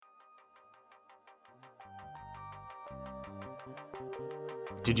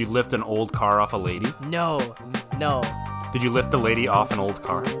Did you lift an old car off a lady? No. Did you lift a lady off an old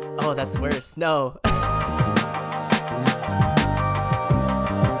car? Oh, that's worse. No.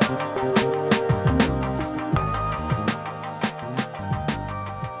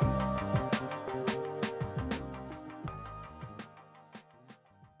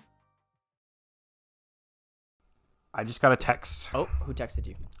 I just got a text Oh, who texted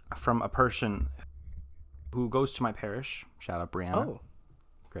you? from a person who goes to my parish. Shout out Brianna. Oh.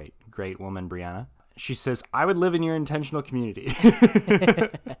 Great woman, Brianna. She says, I would live in your intentional community.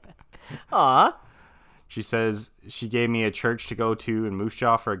 Aw. She says she gave me a church to go to in Moose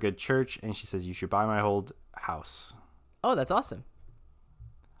Jaw for a good church, and she says you should buy my old house. Oh, that's awesome.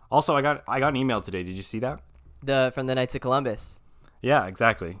 Also, I got an email today. Did you see that? From the Knights of Columbus. Yeah,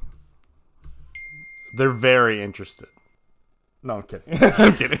 exactly. They're very interested. No, I'm kidding.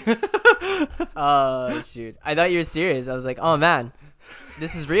 I'm kidding. Oh, shoot. I thought you were serious. I was like, oh, man.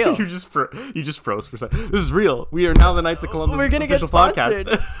 This is real. You just froze for a second. This is real. We are now the Knights of Columbus We're gonna official get sponsored.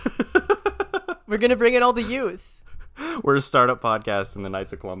 podcast. We're going to bring in all the youth. We're a startup podcast, and the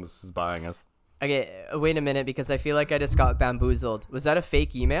Knights of Columbus is buying us. Okay, wait a minute, because I feel like I just got bamboozled. Was that a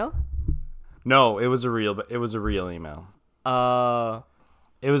fake email? No, it was a real email. Oh.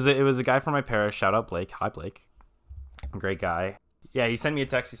 It was a guy from my parish. Shout out Blake. Hi, Blake. Great guy. Yeah, he sent me a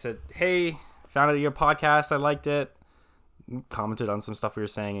text. He said, hey, found out your podcast. I liked it. Commented on some stuff we were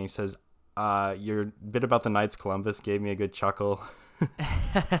saying. And he says, your bit about the Knights Columbus gave me a good chuckle. He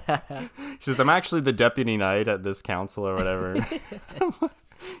says, I'm actually the deputy knight at this council or whatever.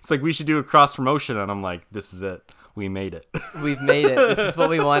 It's like, we should do a cross promotion. And I'm like, this is it. We made it. We've made it. This is what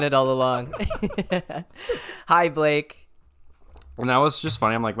we wanted all along. Hi, Blake. And that was just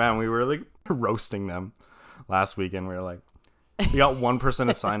funny. I'm like, man, we were like roasting them last weekend. We were like, we got one person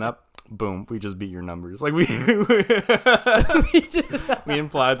to sign up. Boom, we just beat your numbers. Like we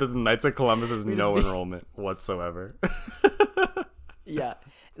implied that the Knights of Columbus has no enrollment whatsoever. Yeah,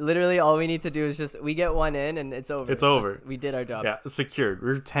 literally all we need to do is we get one in and it's over. It's over. We did our job. Yeah, secured.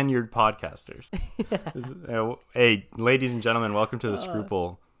 We're tenured podcasters. Hey, ladies and gentlemen, welcome to The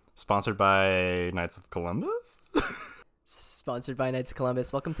Scruple, sponsored by Knights of Columbus. Sponsored by Knights of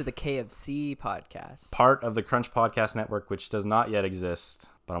Columbus. Welcome to the KFC podcast. Part of the Crunch Podcast Network, which does not yet exist,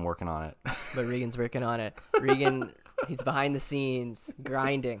 but I'm working on it. But Regan's working on it. Regan, he's behind the scenes,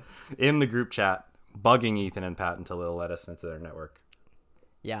 grinding. In the group chat, bugging Ethan and Pat until they'll let us into their network.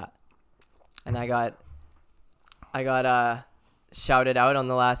 Yeah. And I got shouted out on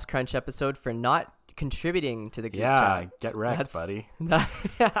the last Crunch episode for not contributing to the group chat. Yeah, get wrecked, buddy.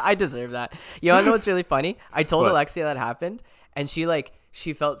 I deserve that. You wanna know what's really funny? I told What? Alexia that happened, and she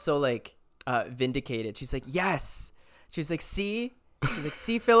felt so vindicated. She's like, yes. She's like, see,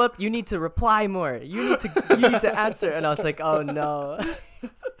 Philip, you need to reply more. You need to answer. And I was like, oh no.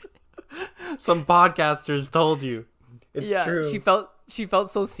 Some podcasters told you. It's true. She felt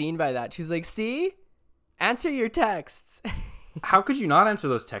so seen by that. She's like, see, answer your texts. How could you not answer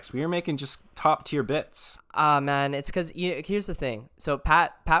those texts? We are making just top tier bits. Man, it's because here's the thing. So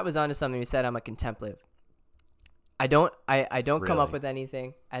Pat was onto something. He said I'm a contemplative. I don't come up Really? with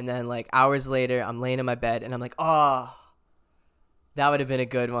anything, and then like hours later, I'm laying in my bed and I'm like, oh, that would have been a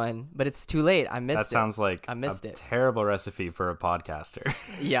good one, but it's too late. I missed it. That sounds like I missed a it. terrible recipe for a podcaster.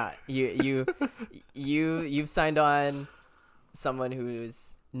 Yeah, you've signed on someone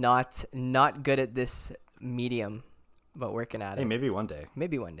who's not good at this medium, but working at Hey, it. maybe one day.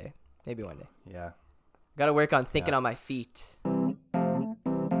 Maybe one day. Yeah. Got to work on thinking Yeah. on my feet.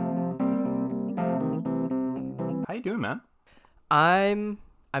 How you doing, man? I'm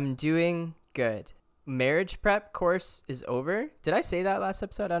doing good. Marriage prep course is over. Did I say that last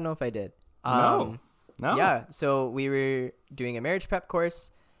episode? I don't know if I did. No. Yeah, so we were doing a marriage prep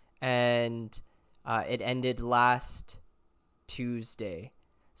course, and it ended last Tuesday.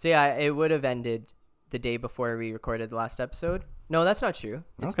 So yeah, it would have ended the day before we recorded the last episode. No, that's not true.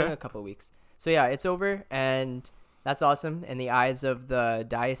 It's Okay. been a couple of weeks. So yeah, it's over, and that's awesome. In the eyes of the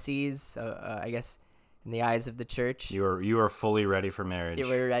diocese, I guess in the eyes of the church, You are fully ready for marriage.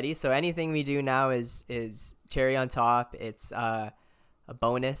 we're ready. So anything we do now is cherry on top. It's a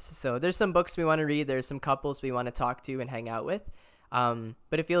bonus. So there's some books we want to read. There's some couples we want to talk to and hang out with.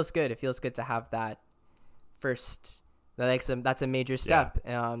 But it feels good. It feels good to have that first. That's a major step.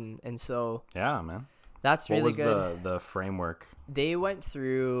 And so Yeah, man. that's What really was good. the framework? They went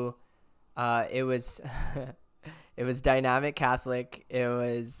through. It was. It was Dynamic Catholic. It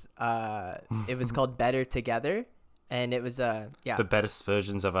was called Better Together, and it was The best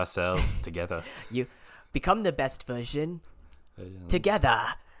versions of ourselves together. You become the best version together.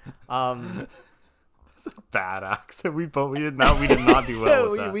 Bad accent. We did not do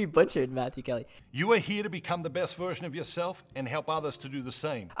well with that. we butchered Matthew Kelly. You are here to become the best version of yourself and help others to do the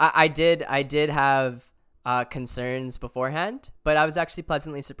same. I did have concerns beforehand, but I was actually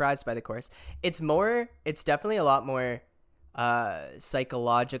pleasantly surprised by the course. It's definitely a lot more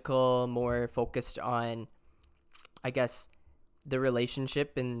psychological, more focused on, I guess, the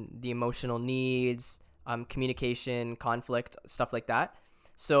relationship and the emotional needs, communication, conflict, stuff like that.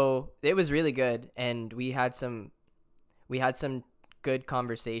 So it was really good, and we had some good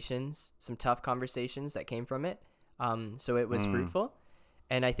conversations, some tough conversations that came from it. So it was fruitful.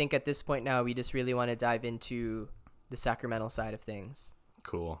 And I think at this point now, we just really want to dive into the sacramental side of things.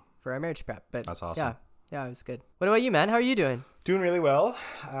 Cool. For our marriage prep. But that's awesome. Yeah, it was good. What about you, man? How are you doing? Doing really well.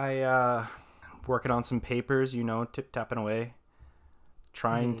 I working on some papers, tip-tapping away.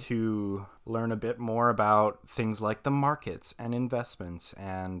 Trying to learn a bit more about things like the markets and investments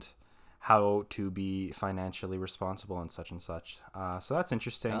and how to be financially responsible and such. So that's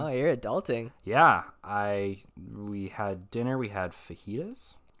interesting. Oh, you're adulting. Yeah, we had dinner. We had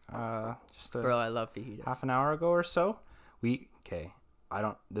fajitas. Bro, I love fajitas. Half an hour ago or so.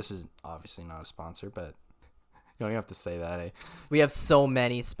 This is obviously not a sponsor, but you don't have to say that, eh? We have so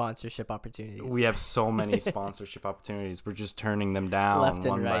many sponsorship opportunities. We're just turning them down left and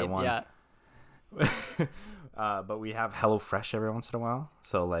one right, by one. Yeah. But we have HelloFresh every once in a while.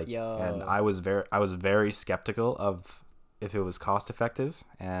 So and I was very skeptical of if it was cost effective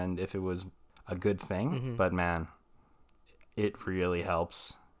and if it was a good thing. But man, it really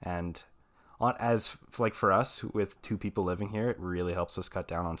helps. And for us with 2 people living here, it really helps us cut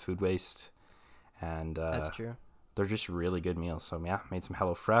down on food waste. And that's true. They're just really good meals. So yeah, made some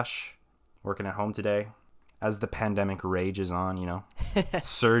HelloFresh. Working at home today as the pandemic rages on,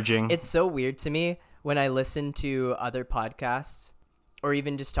 surging. It's so weird to me when I listen to other podcasts or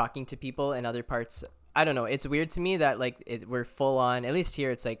even just talking to people in other parts. I don't know. It's weird to me that we're full on, at least here,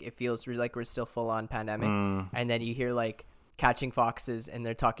 it's it feels like we're still full on pandemic. And then you hear Catching Foxes and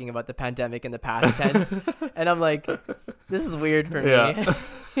they're talking about the pandemic in the past tense. And I'm like, this is weird for me. Yeah.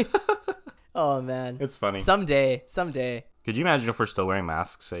 Oh man. It's funny. Someday. Could you imagine if we're still wearing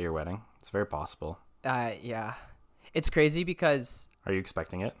masks at your wedding? It's very possible. Yeah. It's crazy because... Are you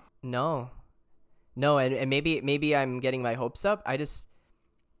expecting it? No, and maybe I'm getting my hopes up. I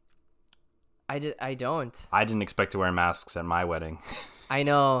don't. I didn't expect to wear masks at my wedding. I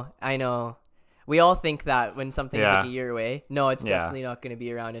know. We all think that when something's a year away. No, it's definitely not going to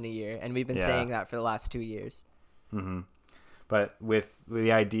be around in a year. And we've been saying that for the last 2 years. Mm-hmm. But with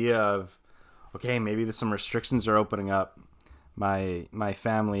the idea of, okay, maybe there's some restrictions are opening up. My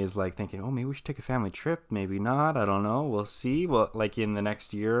family is thinking, oh, maybe we should take a family trip. Maybe not. I don't know. We'll see. Well, in the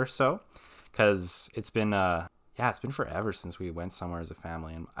next year or so, because it's been forever since we went somewhere as a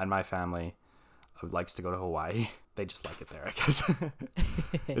family, and my family likes to go to Hawaii. They just like it there, I guess.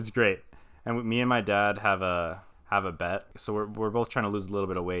 It's great. And me and my dad have a bet. So we're both trying to lose a little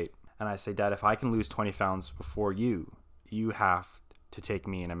bit of weight. And I say, Dad, if I can lose 20 pounds before you have to take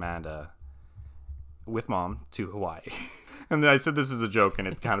me and Amanda with Mom to Hawaii. And I said this is a joke, and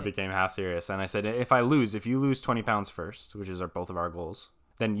it kind of became half serious. And I said, if you lose 20 pounds first, which is both of our goals,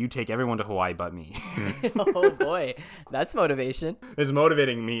 then you take everyone to Hawaii but me. Oh boy, that's motivation. It's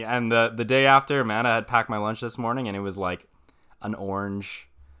motivating me. And the day after, Amanda had packed my lunch this morning, and it was an orange,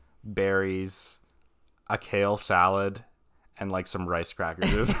 berries, a kale salad, and some rice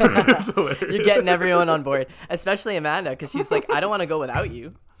crackers. It was hilarious. You're getting everyone on board, especially Amanda, because she's like, I don't want to go without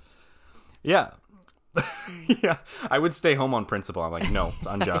you. Yeah. Yeah, I would stay home on principle. I'm like, no, it's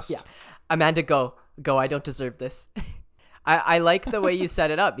unjust. Yeah. Amanda, go. I don't deserve this. I like the way you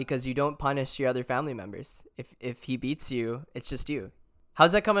set it up because you don't punish your other family members. If he beats you, it's just you.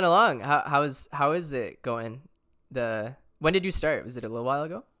 How's that coming along? How is it going? When did you start? Was it a little while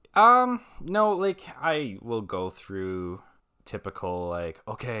ago? No, I will go through typical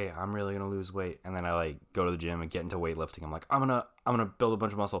okay, I'm really gonna lose weight, and then I go to the gym and get into weightlifting. I'm like, I'm gonna build a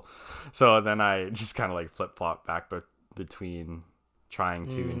bunch of muscle. So then I just kind of flip flop back between trying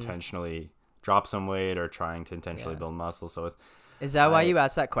to intentionally drop some weight or trying to intentionally build muscle. So is that why you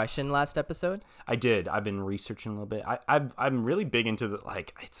asked that question last episode? I did. I've been researching a little bit. I'm really big into the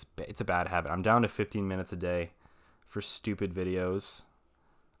it's a bad habit. I'm down to 15 minutes a day for stupid videos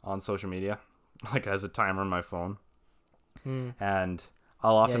on social media, as a timer on my phone. And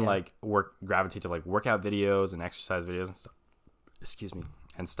I'll often gravitate to workout videos and exercise videos and stuff. Excuse me,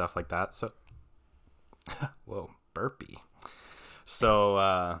 and stuff like that. So, whoa, burpee. So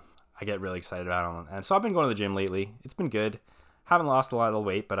I get really excited about it, and so I've been going to the gym lately. It's been good. Haven't lost a lot of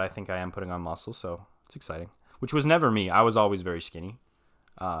weight, but I think I am putting on muscle, so it's exciting. Which was never me. I was always very skinny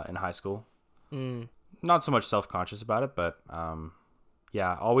in high school. not so much self-conscious about it, but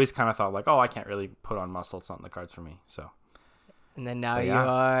yeah, always kind of thought like, oh, I can't really put on muscle. It's not in the cards for me. So. And then now But you yeah.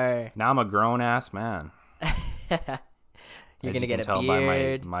 are. Now I'm a grown ass man. You're As gonna you get can a tell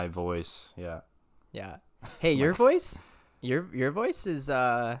beard. by my voice. Yeah. Yeah. Hey, your voice, your voice is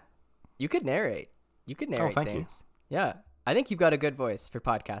you could narrate. You could narrate thank you. things. Yeah, I think you've got a good voice for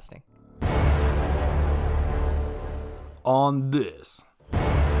podcasting. On this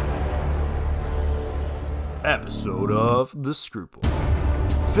episode of The Scruple,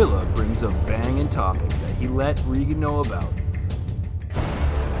 Philip brings a banging topic that he let Regan know about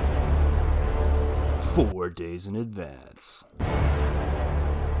 4 days in advance.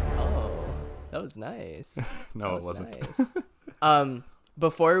 Oh, that was nice. No, That it wasn't. Nice.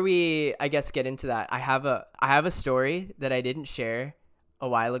 Before we, I guess, get into that, I have a story that I didn't share a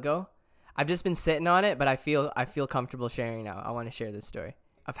while ago. I've just been sitting on it, but I feel comfortable sharing now. I want to share this story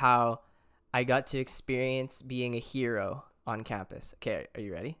of how I got to experience being a hero on campus. Okay, are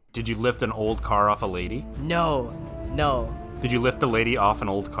you ready? Did you lift an old car off a lady? No. Did you lift a lady off an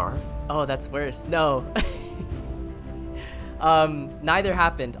old car? Oh, that's worse. No. Neither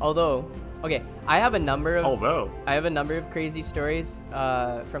happened. Although, okay, I have a number of crazy stories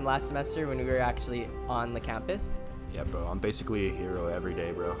from last semester when we were actually on the campus. Yeah, bro. I'm basically a hero every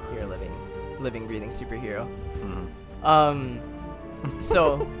day, bro. You're a living, breathing superhero. Mm-hmm.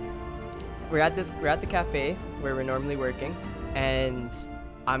 So we're at the cafe where we're normally working, and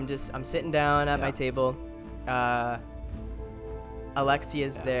I'm sitting down at my table.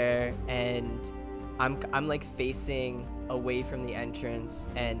 Alexia's there, and I'm like facing away from the entrance.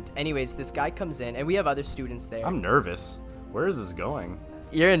 And anyways, this guy comes in, and we have other students there. I'm nervous. Where is this going?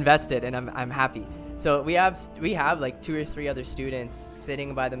 You're invested, and I'm happy. So we have like 2 or 3 other students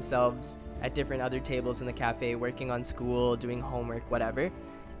sitting by themselves at different other tables in the cafe, working on school, doing homework, whatever.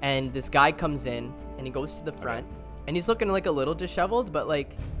 And this guy comes in, and he goes to the front, and he's looking like a little disheveled, but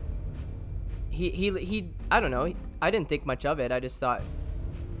like he I don't know. I didn't think much of it. I just thought,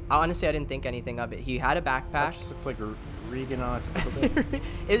 honestly, I didn't think anything of it. He had a That backpack. just looks like Regan on a typical day.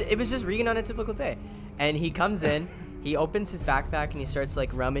 It was just Regan on a typical day. And he comes in, he opens his backpack, and he starts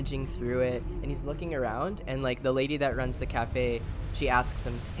like rummaging through it, and he's looking around, and like the lady that runs the cafe, she asks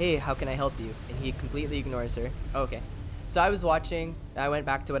him, "Hey, how can I help you?" And he completely ignores her. Okay. So I was watching, I went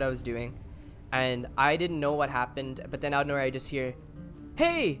back to what I was doing, and I didn't know what happened, but then out of nowhere I just hear,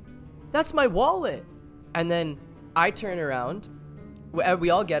 "Hey, that's my wallet." And then I turn around, we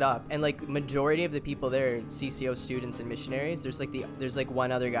all get up, and like majority of the people there are CCO students and missionaries. There's like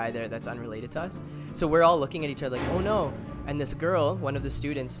one other guy there that's unrelated to us. So we're all looking at each other like, oh no. And this girl, one of the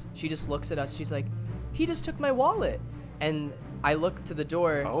students, she just looks at us. She's like, "He just took my wallet." And I look to the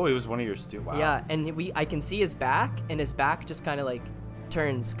door. Oh, he was one of your students. Wow. Yeah, and I can see his back, and his back just kind of like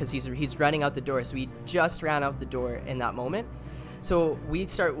turns because he's running out the door. So he just ran out the door in that moment. So we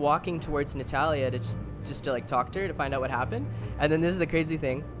start walking towards Natalia to just to like talk to her to find out what happened. And then this is the crazy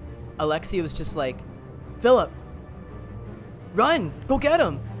thing. Alexia was just like, "Philip, run, go get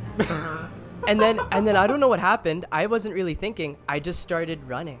him." and then I don't know what happened. I wasn't really thinking. I just started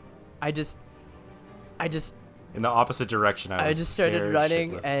running. I just In the opposite direction. I just started scared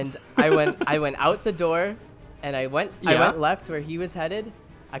running, shitless. and I went out the door, and I went left where he was headed.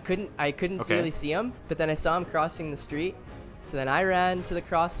 I couldn't Okay. really see him, but then I saw him crossing the street. So then I ran to the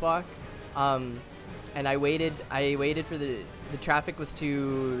crosswalk, and I waited for the traffic was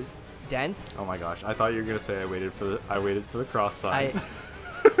too dense. Oh my gosh! I thought you were gonna say I waited for the cross sign.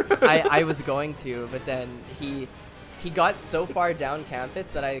 I was going to, but then he got so far down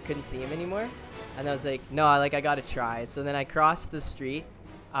campus that I couldn't see him anymore, and I was like, no, I gotta try. So then I crossed the street,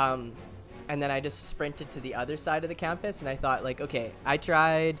 and then I just sprinted to the other side of the campus, and I thought like, okay, I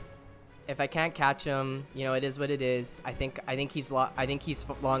tried. If I can't catch him, it is what it is. I think he's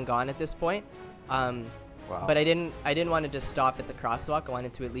long gone at this point. Wow. But I didn't want to just stop at the crosswalk. I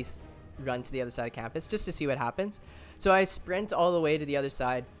wanted to at least run to the other side of campus just to see what happens. So I sprint all the way to the other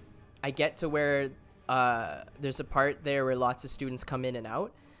side. I get to where there's a part there where lots of students come in and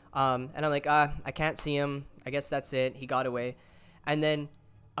out. And I'm like, I can't see him. I guess that's it. He got away. And then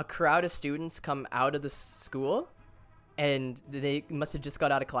a crowd of students come out of the school, and they must have just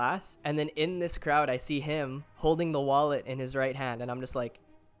got out of class. And then in this crowd, I see him holding the wallet in his right hand, and I'm just like,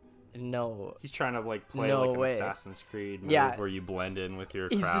 no. He's trying to like play No like way. an Assassin's Creed move Yeah. where you blend in with your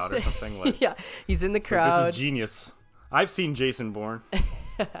He's crowd just- or something like. Yeah, he's in the Like, crowd. this is genius. I've seen Jason Bourne.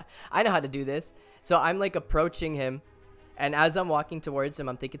 I know how to do this. So I'm like approaching him, and as I'm walking towards him,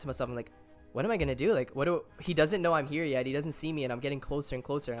 I'm thinking to myself, I'm like, what am I gonna do? Like, he doesn't know I'm here yet. He doesn't see me, and I'm getting closer and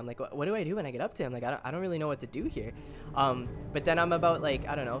closer. And I'm like, what do I do when I get up to him? Like, I don't really know what to do here. But then I'm about like,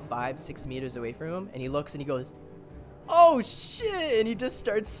 I don't know, 5-6 meters away from him, and he looks and he goes, oh shit, and he just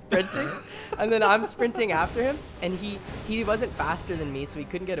starts sprinting. And then I'm sprinting after him, and he wasn't faster than me, so he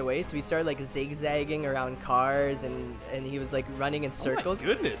couldn't get away. So he started like zigzagging around cars, and he was like running in circles. Oh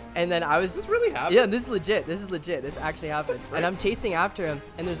my goodness. And then I was, This really happened? yeah, this is legit, this actually happened. And I'm chasing after him,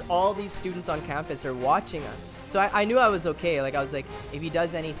 and there's all these students on campus are watching us. So I knew I was okay. Like, I was like, if he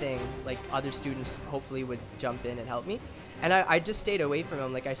does anything, like, other students hopefully would jump in and help me. And I just stayed away from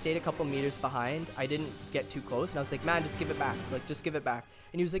him. Like, I stayed a couple meters behind. I didn't get too close. And I was like, man, just give it back. Like, just give it back.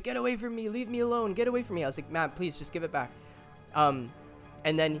 And he was like, get away from me. Leave me alone. Get away from me. I was like, man, please, just give it back. And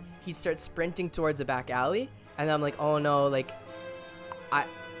then he starts sprinting towards a back alley. And I'm like, oh, no. Like,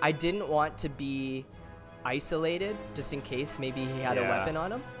 I didn't want to be isolated just in case maybe he had a weapon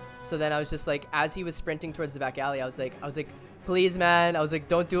on him. So then I was just like, as he was sprinting towards the back alley, I was like, please, man. I was like,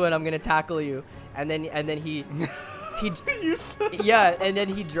 don't do it. I'm going to tackle you. And then he... yeah, and then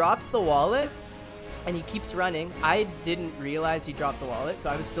he drops the wallet and he keeps running. I didn't realize he dropped the wallet,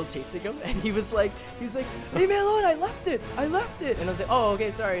 so I was still chasing him, and he was like, leave me alone, I left it. And I was like, oh, okay,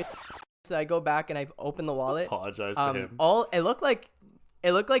 sorry. So I go back and I open the wallet. Apologize to him. It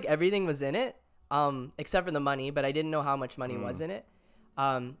looked like everything was in it, except for the money, but I didn't know how much money was in it.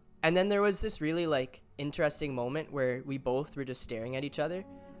 And then there was this really like interesting moment where we both were just staring at each other.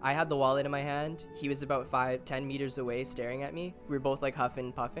 I had the wallet in my hand. He was about 5-10 meters away staring at me. We were both like huffing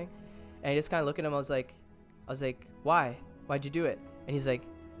and puffing. And I just kind of looked at him. I was like, why? Why'd you do it? And he's like,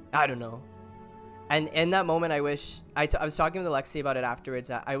 I don't know. And in that moment, I wish, I was talking with Alexi about it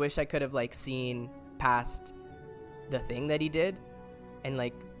afterwards. I wish I could have like seen past the thing that he did. And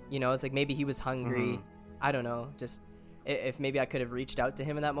like, you know, it's like maybe he was hungry. I don't know. Just if maybe I could have reached out to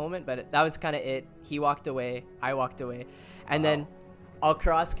him in that moment. But that was kind of it. He walked away. I walked away. And then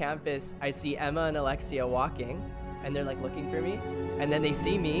across campus, I see Emma and Alexia walking, and they're like looking for me, and then they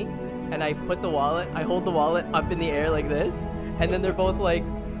see me, and I hold the wallet up in the air like this, and then they're both like,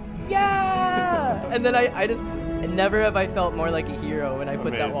 yeah! And then I just, never have I felt more like a hero when I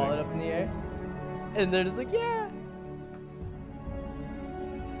put that wallet up in the air, and they're just like, yeah!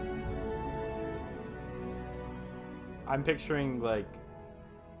 I'm picturing like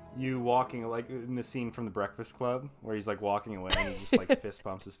you walking like in the scene from The Breakfast Club where he's like walking away and he just like fist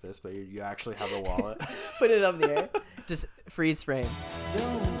bumps his fist, but you actually have the wallet. Put it up in the air. Just freeze frame.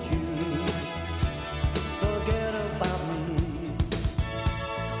 Don't you forget about me.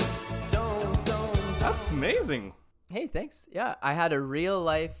 Don't. That's amazing. Hey, thanks. Yeah, I had a real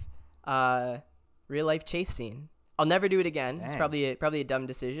life chase scene. I'll never do it again. Dang. It's probably a dumb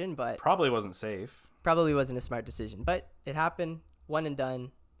decision, but Probably wasn't safe. probably wasn't a smart decision. But it happened. One and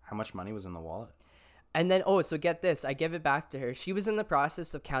done. How much money was in the wallet? And then, so get this. I give it back to her. She was in the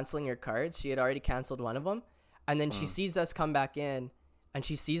process of canceling her cards. She had already canceled one of them. And then she sees us come back in, and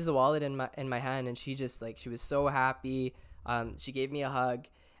she sees the wallet in my hand, and she just like, she was so happy. She gave me a hug.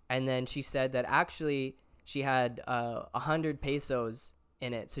 And then she said that actually she had 100 pesos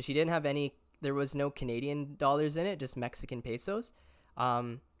in it. So she didn't have there was no Canadian dollars in it, just Mexican pesos.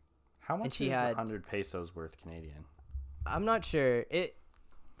 How much she is had- 100 pesos worth Canadian? I'm not sure. It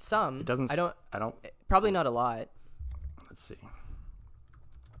doesn't. I don't. Probably not a lot. Let's see.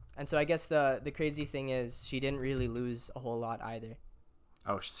 And so I guess the crazy thing is she didn't really lose a whole lot either.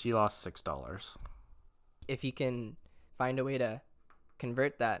 Oh, she lost $6. If he can find a way to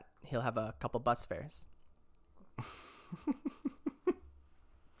convert that, he'll have a couple bus fares.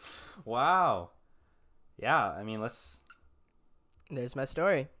 Wow. Yeah, I mean, There's my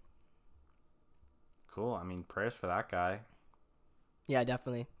story. cool. I mean, prayers for that guy. Yeah,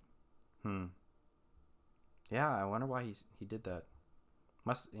 definitely. Yeah, I wonder why he did that.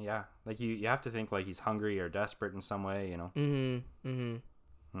 Like you have to think like he's hungry or desperate in some way, you know.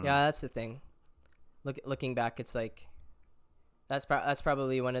 Yeah, that's the thing. Looking back, it's like that's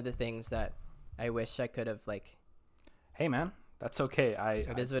probably one of the things that I wish I could have like. Hey man, that's okay.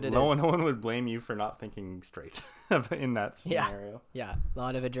 It is what it no is. No one would blame you for not thinking straight in that scenario. Yeah, a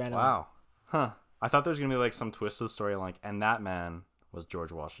lot of adrenaline. Wow. Huh. I thought there was gonna be like some twist to the story, like, and that man was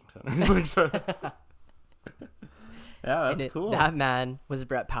George Washington. Like, so, yeah, that's cool. That man was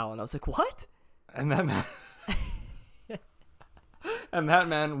Brett Powell, and I was like, what? And that man, and that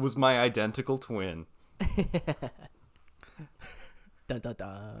man was my identical twin. Dun, dun,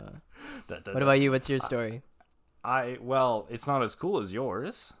 dun. What What about you? What's your story? Well, it's not as cool as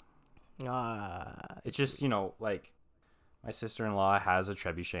yours. Ah, It's just, like my sister-in-law has a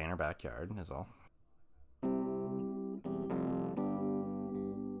trebuchet in her backyard, is all.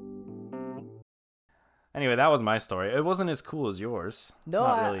 Anyway, that was my story. It wasn't as cool as yours. No,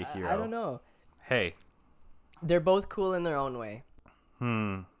 Not really a hero. I don't know. Hey. They're both cool in their own way.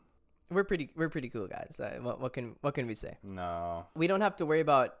 Hmm. We're pretty cool guys. What can we say? No. We don't have to worry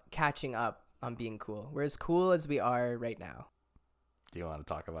about catching up on being cool. We're as cool as we are right now. Do you want to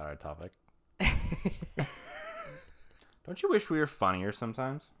talk about our topic? Don't you wish we were funnier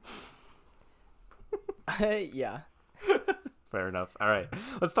sometimes? Yeah. Fair enough. All right.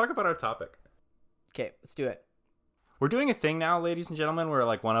 Let's talk about our topic. Okay, let's do it. We're doing a thing now, ladies and gentlemen, where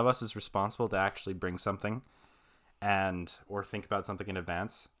like one of us is responsible to actually bring something or think about something in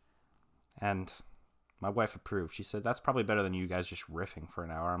advance. And my wife approved. She said, that's probably better than you guys just riffing for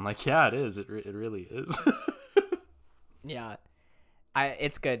an hour. I'm like, yeah, it is. It really is. Yeah.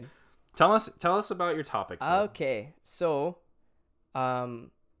 It's good. Tell us about your topic. Phil. Okay. So, I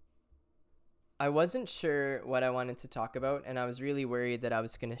wasn't sure what I wanted to talk about, and I was really worried that I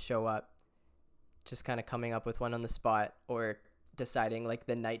was going to show up just kind of coming up with one on the spot or deciding like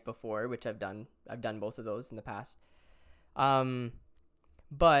the night before, which I've done both of those in the past.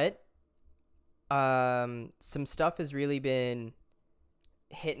 But some stuff has really been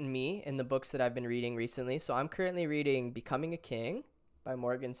hitting me in the books that I've been reading recently. So I'm currently reading Becoming a King by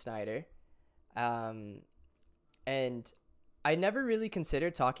Morgan Snyder. And I never really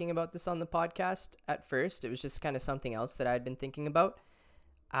considered talking about this on the podcast at first. It was just kind of something else that I'd been thinking about.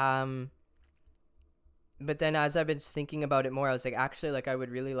 But then as I've been thinking about it more, I was like, actually, like I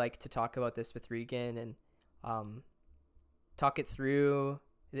would really like to talk about this with Regan and talk it through.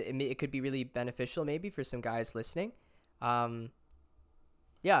 It could be really beneficial maybe for some guys listening.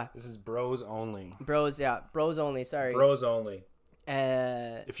 Yeah. This is bros only. Bros only. Sorry. Bros only.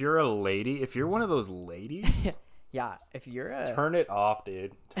 Uh, If you're a lady, if you're one of those ladies, yeah. If you're turn it off,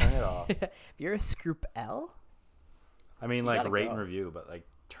 dude. Turn it off. if you're a Scroop L, I mean, You like gotta rate go. and review, but like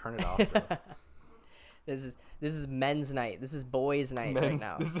turn it off. Bro. this is men's night. This is boys' night right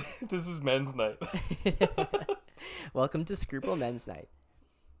now. This is men's night. Welcome to Scruple Men's Night.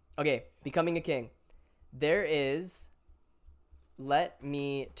 Okay, Becoming a King. There is. Let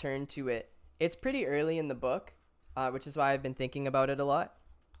me turn to it. It's pretty early in the book, which is why I've been thinking about it a lot.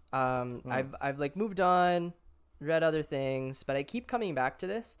 I've like moved on, read other things, but I keep coming back to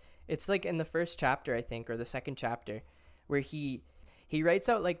this. It's like in the first chapter, I think, or the second chapter, where he writes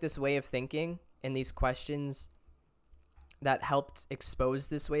out like this way of thinking and these questions that helped expose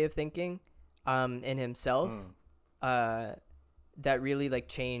this way of thinking in himself. That really like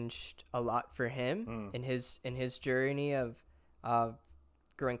changed a lot for him in his journey of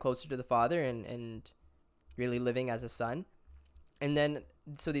growing closer to the Father and really living as a son. And then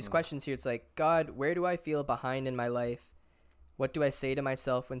so these questions here, it's like, God, where do I feel behind in my life? What do I say to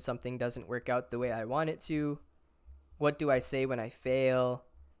myself when something doesn't work out the way I want it to? What do I say when I fail?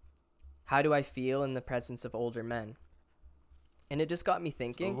 How do I feel in the presence of older men? And it just got me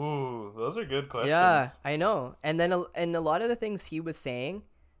thinking. Ooh, those are good questions. Yeah, I know. And then and a lot of the things he was saying,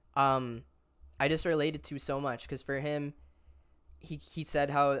 I just related to so much because for him, he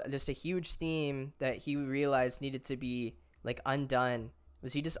said how just a huge theme that he realized needed to be like undone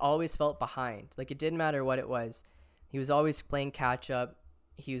was he just always felt behind. Like it didn't matter what it was. He was always playing catch up.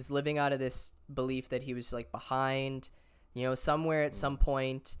 He was living out of this belief that he was like behind, you know, somewhere at some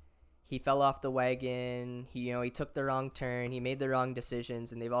point. He fell off the wagon. He took the wrong turn. He made the wrong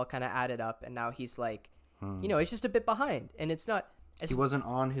decisions, and they've all kind of added up. And now he's like, he's just a bit behind. And it's not. He wasn't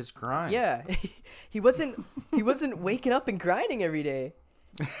on his grind. Yeah, he wasn't waking up and grinding every day.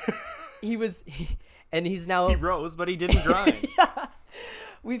 And he's now. He rose, but he didn't grind. Yeah,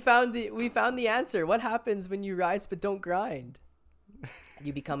 we found the answer. What happens when you rise but don't grind?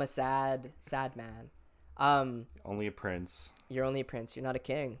 You become a sad man. Only a prince. You're only a prince. You're not a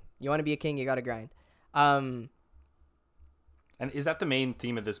king. You want to be a king, you got to grind. And is that the main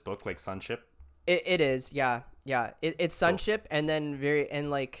theme of this book, like sonship? It is, yeah. It's sonship, cool. And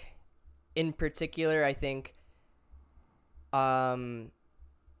then like in particular, I think, living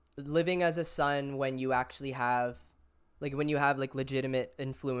as a son when you actually have, like when you have like legitimate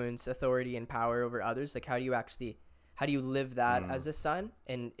influence, authority, and power over others. Like how do you live that as a son?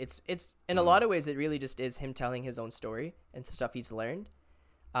 And it's in a lot of ways, it really just is him telling his own story and stuff he's learned.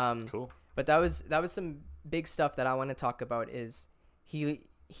 Cool. But that was some big stuff that I want to talk about. Is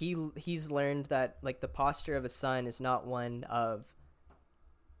he's learned that like the posture of a son is not one of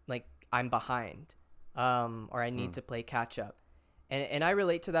like I'm behind, or I need to play catch up, and I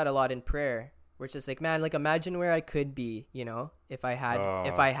relate to that a lot in prayer, where it's just like, man, like imagine where I could be, if I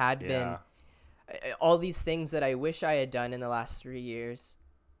had been all these things that I wish I had done in the last 3 years.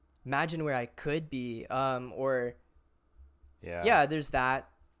 Imagine where I could be, or there's that.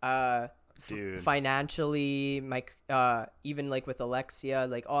 Dude. financially, my even like with Alexia,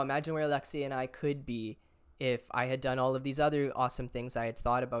 like, oh, imagine where Alexia and I could be if I had done all of these other awesome things I had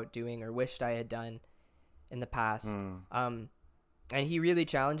thought about doing or wished I had done in the past. And he really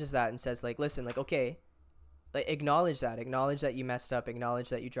challenges that and says, like, listen, like, okay, like, acknowledge that you messed up, acknowledge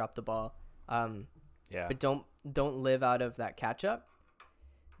that you dropped the ball. Yeah. But don't live out of that catch up.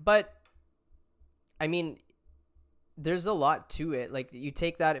 But I mean, there's a lot to it. Like, you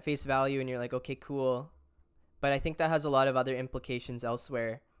take that at face value and you're like, okay, cool. But I think that has a lot of other implications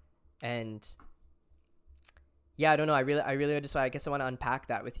elsewhere. And yeah, I don't know. I really just, I guess I want to unpack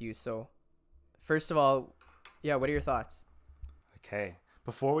that with you. So first of all, yeah, what are your thoughts? Okay.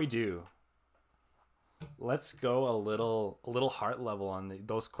 Before we do, let's go a little heart level on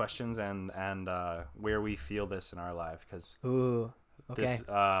those questions and where we feel this in our life, because Ooh, okay. this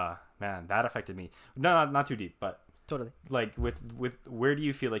man, that affected me. No, not too deep, but Totally. like with where do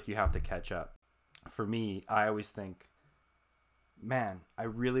you feel like you have to catch up? For me, I always think, man, I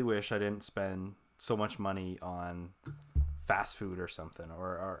really wish I didn't spend so much money on fast food or something,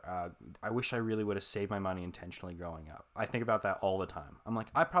 or I wish I really would have saved my money intentionally growing up. I think about that all the time. I'm like,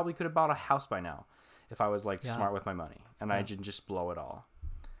 I probably could have bought a house by now if I was like smart with my money and I didn't just blow it all.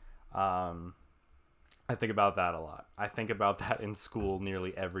 I think about that a lot. I think about that in school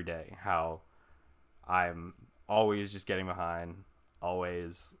nearly every day, how I'm always just getting behind,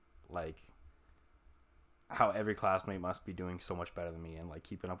 always like how every classmate must be doing so much better than me and like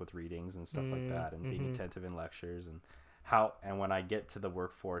keeping up with readings and stuff like that, and being attentive in lectures, and when I get to the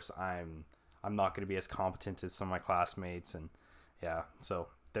workforce, I'm not going to be as competent as some of my classmates. And yeah, so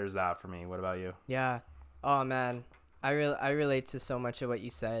there's that for me. What about you? Yeah. Oh man, I relate to so much of what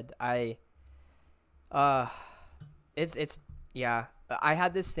you said. It's yeah. I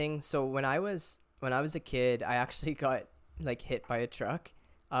had this thing. So when I was a kid, I actually got like hit by a truck.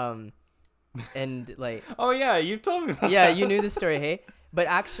 And like, Oh yeah, you've told me that. yeah, you knew the story, hey? But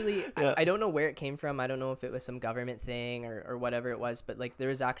actually, Yeah. I don't know where it came from. I don't know if it was some government thing or whatever it was. But like, there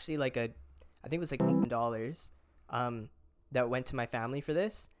was actually like I think it was like $10, that went to my family for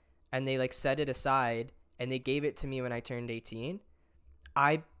this, and they like set it aside and they gave it to me when I turned 18.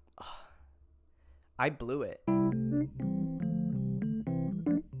 I blew it.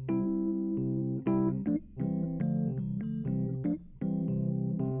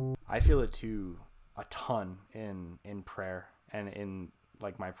 I feel it too, a ton in prayer and in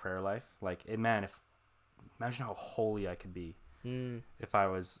like my prayer life. Like, man, imagine how holy I could be if I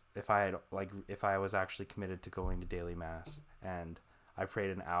was actually committed to going to daily mass and I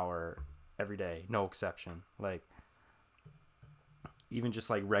prayed an hour every day, no exception. Like, even just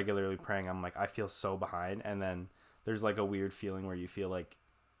like regularly praying, I'm like, I feel so behind. And then there's like a weird feeling where you feel like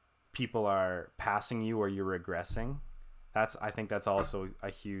people are passing you or you're regressing. I think that's also a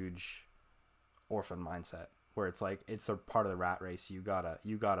huge orphan mindset where it's like, it's a part of the rat race. You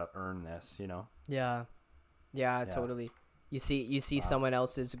gotta earn this, you know? Yeah, totally. You see someone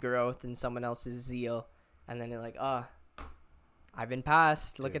else's growth and someone else's zeal, and then you're like, oh, I've been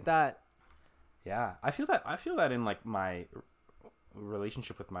passed. Look at that. Yeah, I feel that in like my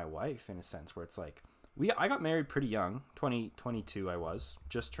relationship with my wife, in a sense, where it's like I got married pretty young, 22 I was,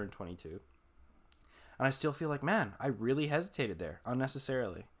 just turned 22. And I still feel like, man, I really hesitated there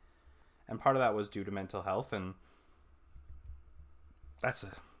unnecessarily. And part of that was due to mental health, and that's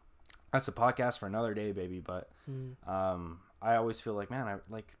a podcast for another day, baby. But I always feel like, man, I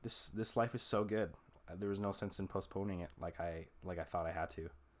like this life is so good. There was no sense in postponing it like I thought I had to.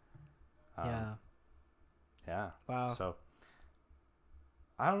 Yeah. Wow. So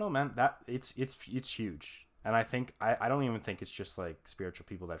I don't know, man. That it's huge. And I think I don't even think it's just like spiritual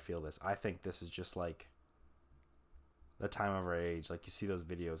people that feel this. I think this is just like the time of our age. Like, you see those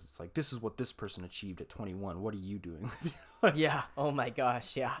videos, it's like, this is what this person achieved at 21. What are you doing? Like, Yeah. Oh my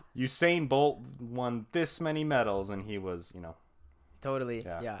gosh. Yeah. Usain Bolt won this many medals, and he was, Totally.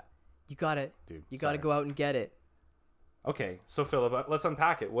 Yeah. You got it. Dude, You got to sorry. go out and get it. Okay, so Philip, let's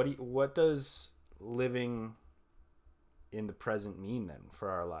unpack it. What does living in the present mean then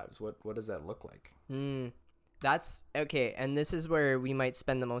for our lives? What does that look like? That's okay. And this is where we might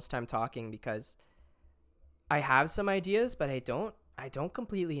spend the most time talking, because I have some ideas, but I don't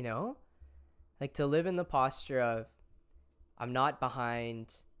completely know. Like, to live in the posture of, I'm not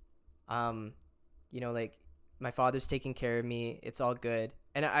behind, like, my father's taking care of me. It's all good.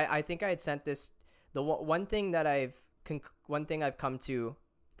 And I think I had sent this, one thing I've come to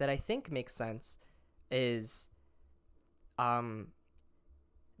that I think makes sense is,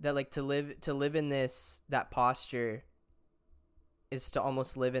 that like to live in that posture is to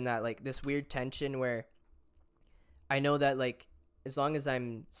almost live in that, like, this weird tension where I know that, like, as long as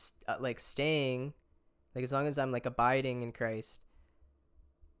I'm like staying, like as long as I'm like abiding in Christ,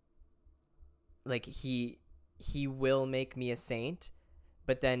 like he will make me a saint.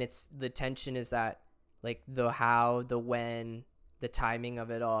 But then it's the tension is that like the how, the when, the timing of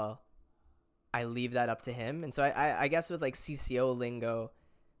it all, I leave that up to him. And so I guess with like CCO lingo,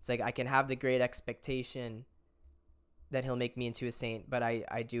 it's like I can have the great expectation that he'll make me into a saint, but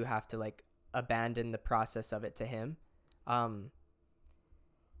I do have to like abandon the process of it to him.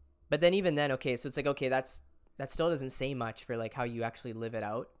 But then even then, okay, so it's like, okay, that still doesn't say much for like how you actually live it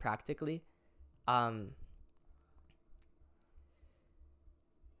out practically.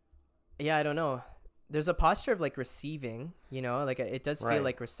 Yeah, I don't know. There's a posture of like receiving, you know, like it does feel Right.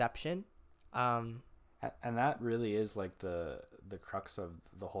 like reception. And that really is like the crux of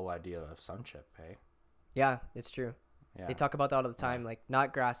the whole idea of sonship, hey? Yeah, it's true. Yeah. They talk about that all the time, like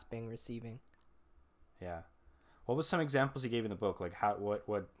not grasping, receiving. Yeah. What was some examples he gave in the book? Like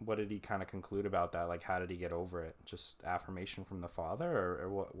what did he kind of conclude about that? Like how did he get over it? Just affirmation from the Father, or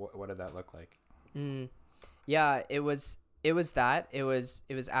what did that look like? Yeah, it was that. It was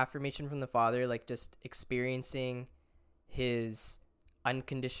affirmation from the Father, like just experiencing his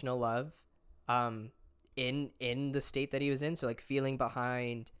unconditional love in the state that he was in. So like feeling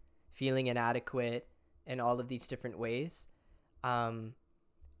behind, feeling inadequate in all of these different ways. And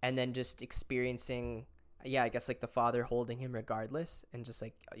then just experiencing, I guess like the Father holding him regardless, and just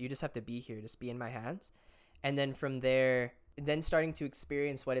like, you just have to be here, just be in my hands. And then from there, then starting to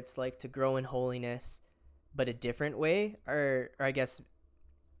experience what it's like to grow in holiness, but a different way, or I guess,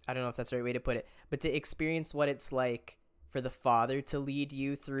 I don't know if that's the right way to put it, but to experience what it's like for the Father to lead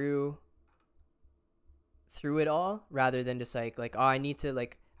you through it all, rather than just like, oh, I need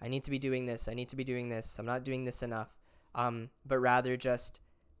to be doing this. I'm not doing this enough. But rather just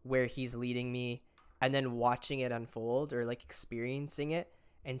where he's leading me, and then watching it unfold, or like experiencing it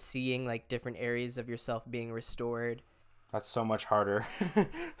and seeing like different areas of yourself being restored. That's so much harder.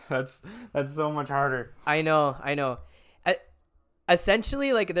 that's so much harder. I know.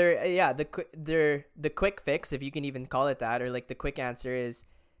 Essentially, like the quick fix, if you can even call it that, or like the quick answer is,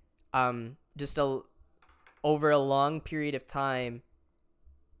 just over a long period of time,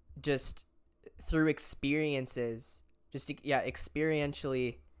 just through experiences,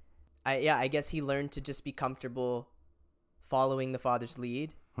 experientially, I guess he learned to just be comfortable following the Father's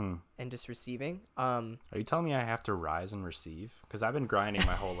lead and just receiving. Are you telling me I have to rise and receive? Because I've been grinding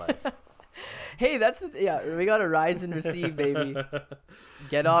my whole life. Hey, we gotta rise and receive, baby.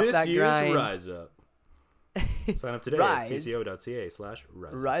 Get off this that year's grind. Rise Up. Sign up today Rise. at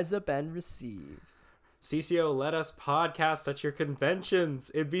cco.ca/rise. Rise up and receive. CCO, let us podcast at your conventions.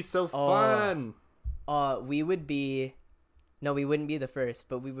 It'd be so fun. We wouldn't be the first,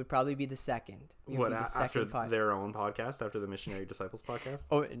 but we would probably be the second. After their own podcast, after the Missionary Disciples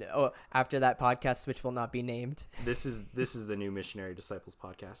podcast? After that podcast, which will not be named. This is the new Missionary Disciples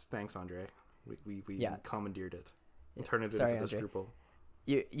podcast. Thanks, Andre. We commandeered it and turned it into the scruple.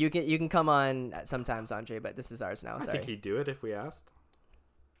 You can come on sometimes, Andre, but this is ours now. I think he'd do it if we asked.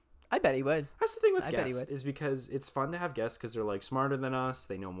 I bet he would. That's the thing with guests, is because it's fun to have guests because they're like smarter than us,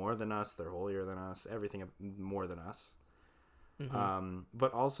 they know more than us, they're holier than us, everything more than us.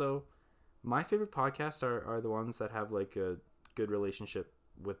 But also, my favorite podcasts are the ones that have like a good relationship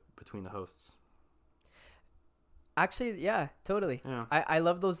between the hosts. Actually, yeah, totally. Yeah. I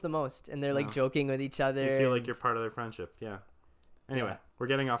love those the most, and they're like joking with each other. You feel like you're part of their friendship. Yeah. Anyway, we're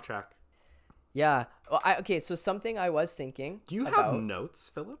getting off track. Yeah. Well, so something I was thinking. Do you have notes,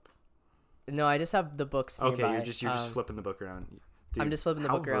 Philip? No, I just have the books nearby. Okay, you're just flipping the book around. Dude, I'm just flipping the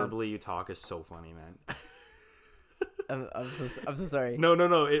book around. How verbally you talk is so funny, man. I'm so sorry. No.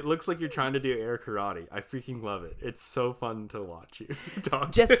 It looks like you're trying to do air karate. I freaking love it. It's so fun to watch you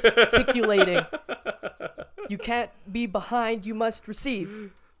talk. Gesticulating. You can't be behind. You must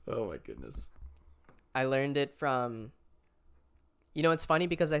receive. Oh my goodness. I learned it from. You know, it's funny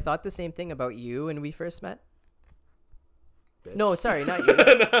because I thought the same thing about you when we first met. Bitch. No, sorry, not you.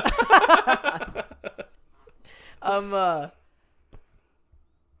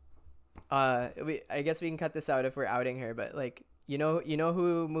 I guess we can cut this out if we're outing her, but like, you know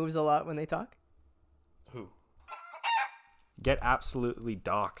who moves a lot when they talk? Who? Get absolutely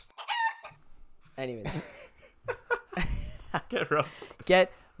doxxed. Anyways. Get roasted.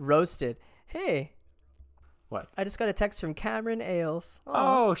 Get roasted. Hey. What? I just got a text from Cameron Ailes.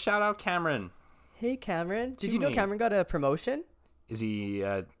 Oh, shout out Cameron. Hey, Cameron. Did you know Cameron got a promotion? Is he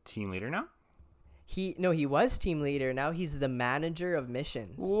a team leader now? He was team leader. Now he's the manager of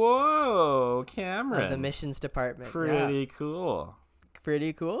missions. Whoa, Cameron. Of the missions department. Pretty cool.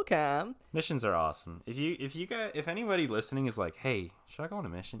 Pretty cool, Cam. Missions are awesome. If anybody listening is like, hey, should I go on a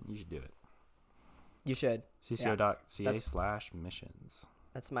mission? You should do it. You should. cco.ca/missions.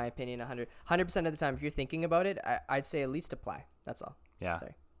 That's my opinion. 100% of the time, if you're thinking about it, I'd say at least apply. That's all. Yeah.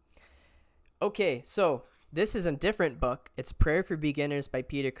 Sorry. Okay, so this is a different book. It's Prayer for Beginners by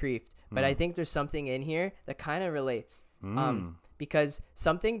Peter Kreeft. But I think there's something in here that kind of relates. Because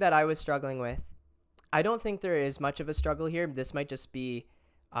something that I was struggling with, I don't think there is much of a struggle here. This might just be,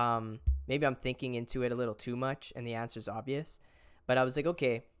 maybe I'm thinking into it a little too much and the answer's obvious. But I was like,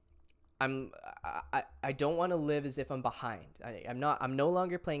 okay, I don't want to live as if I'm behind. I'm no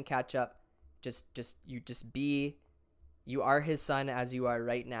longer playing catch up. You are his son as you are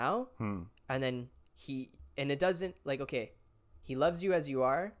right now. And then it doesn't like, okay, he loves you as you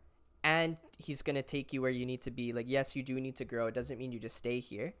are and he's going to take you where you need to be. Like, yes, you do need to grow. It doesn't mean you just stay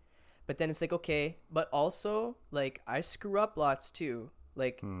here. But then it's like, okay, but also like I screw up lots too.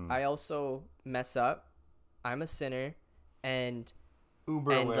 Like I also mess up. I'm a sinner and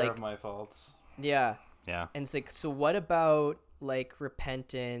Aware of my faults. Yeah. Yeah. And it's like, so what about like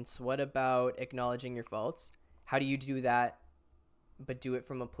repentance? What about acknowledging your faults? How do you do that, but do it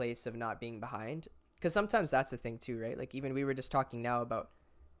from a place of not being behind? Because sometimes that's the thing too, right? Like even we were just talking now about,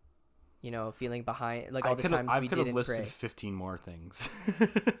 feeling behind, like all the times we didn't pray. I could have listed 15 more things.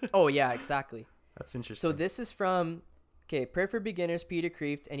 Oh yeah, exactly. That's interesting. So this is from, Prayer for Beginners, Peter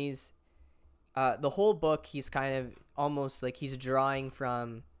Kreeft, and he's, the whole book, he's kind of almost like he's drawing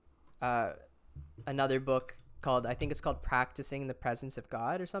from another book I think it's called Practicing the Presence of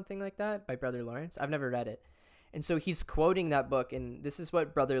God or something like that by Brother Lawrence. I've never read it. And so he's quoting that book, and this is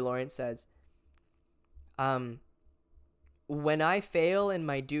what Brother Lawrence says. When I fail in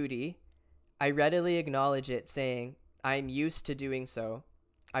my duty, I readily acknowledge it, saying, I am used to doing so.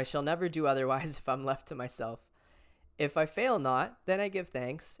 I shall never do otherwise if I'm left to myself. If I fail not, then I give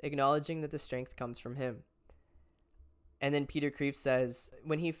thanks, acknowledging that the strength comes from him. And then Peter Kreeft says,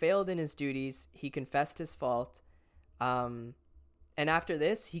 when he failed in his duties, he confessed his fault. And after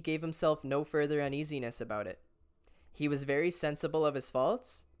this, he gave himself no further uneasiness about it. He was very sensible of his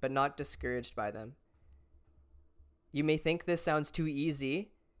faults, but not discouraged by them. You may think this sounds too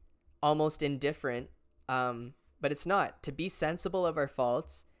easy, almost indifferent, but it's not. To be sensible of our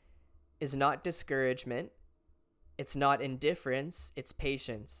faults is not discouragement. It's not indifference. It's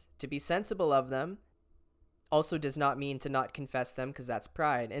patience. To be sensible of them also does not mean to not confess them, because that's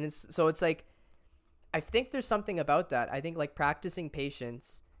pride. And it's like, I think there's something about that. I think like practicing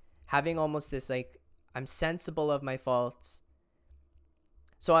patience, having almost this like, I'm sensible of my faults.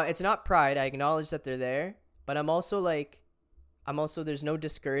 So it's not pride. I acknowledge that they're there, but I'm also there's no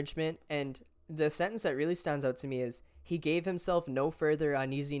discouragement. And the sentence that really stands out to me is, he gave himself no further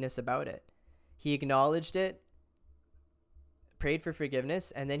uneasiness about it. He acknowledged it, prayed for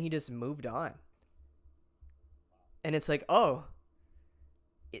forgiveness, and then he just moved on. And it's like, oh,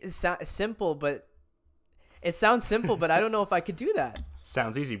 it sounds simple, but I don't know if I could do that.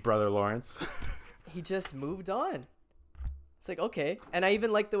 Sounds easy, Brother Lawrence. He just moved on. It's like, okay. And I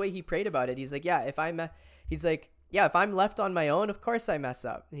even like the way he prayed about it. He's like, if I'm left on my own, of course I mess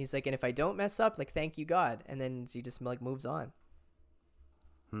up. And he's like, and if I don't mess up, like, thank you, God. And then he just like moves on.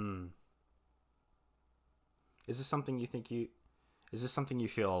 Is this something you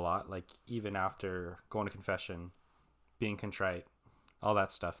feel a lot, like even after going to confession, being contrite, all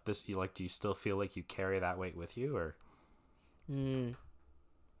that stuff? Do you still feel like you carry that weight with you, or?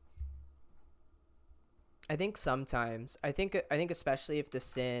 I think sometimes. I think especially if the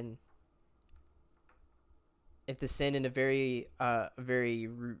sin in a very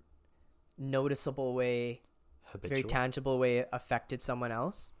noticeable way, Habitual? very tangible way affected someone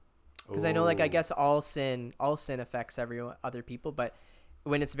else. Because I know, like, I guess all sin affects other people, but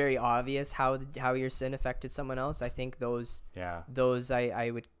when it's very obvious how your sin affected someone else, I think those I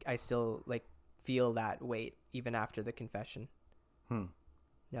still like feel that weight even after the confession.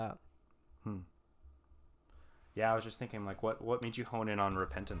 Yeah. Yeah, I was just thinking, like, what made you hone in on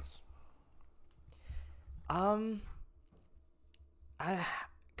repentance? Because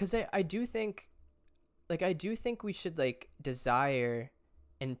I do think we should like desire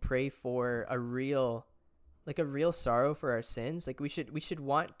and pray for a real sorrow for our sins. Like we should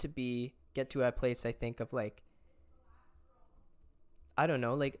want to get to a place, I think, of like, I don't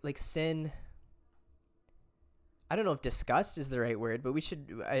know, like sin. I don't know if disgust is the right word, but we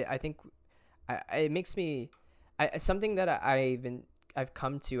should. I think it makes me. Something that I've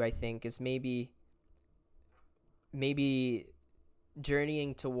come to, I think, is maybe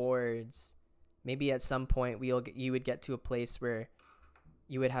journeying towards, maybe at some point you would get to a place where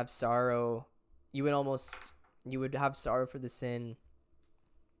you would have sorrow. You would have sorrow for the sin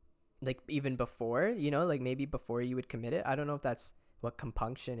like even before, like maybe before you would commit it. I don't know if that's what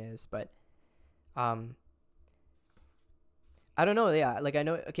compunction is, but I don't know. Yeah, like I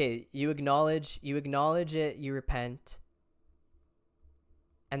know. Okay, you acknowledge it, you repent,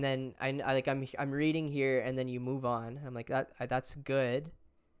 and then I'm reading here, and then you move on. I'm like that's good,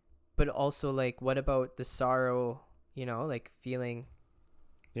 but also like what about the sorrow? Like feeling.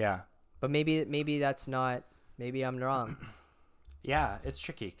 Yeah. But maybe that's not. Maybe I'm wrong. Yeah, it's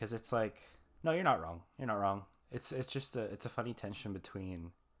tricky because it's like, no, you're not wrong. You're not wrong. It's just it's a funny tension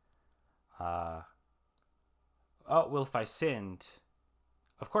between, oh well, if I sinned,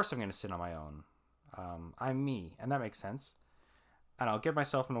 of course I'm going to sin on my own. I'm me, and that makes sense. And I'll get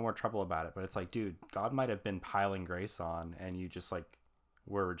myself into more trouble about it. But it's like, dude, God might have been piling grace on, and you just like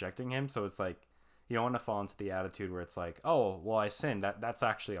were rejecting Him. So it's like you don't want to fall into the attitude where it's like, oh well, I sinned. That's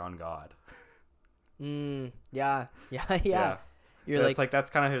actually on God. Yeah. You're It's like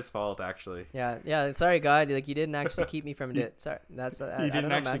that's kind of His fault, actually. Yeah. Sorry, God. Like you didn't actually keep me from it. Sorry, that's You I didn't don't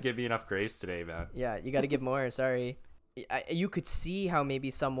know, actually man. give me enough grace today, man. Yeah, you got to give more. Sorry. You could see how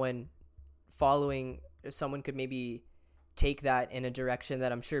maybe someone could maybe take that in a direction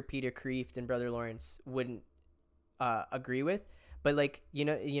that I'm sure Peter Kreeft and Brother Lawrence wouldn't agree with. But like you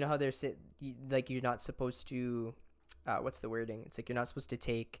know how they're like you're not supposed to what's the wording? It's like you're not supposed to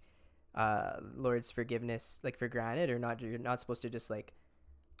take Lord's forgiveness like for granted, or not. You're not supposed to just like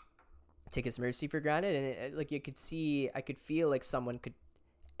take His mercy for granted. And like I could feel like someone could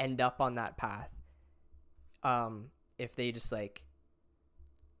end up on that path if they just like,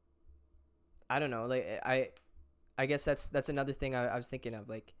 I don't know, like I guess that's another thing I was thinking of.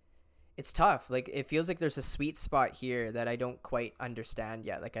 Like it's tough. Like it feels like there's a sweet spot here that I don't quite understand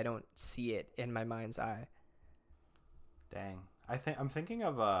yet. Like I don't see it in my mind's eye. Dang. I'm thinking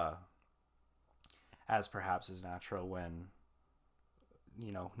of as perhaps is natural when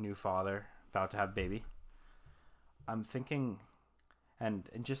new father about to have baby. I'm thinking and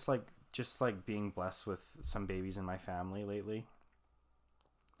just like being blessed with some babies in my family lately.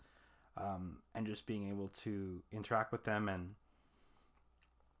 And just being able to interact with them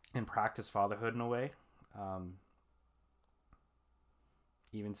and practice fatherhood in a way.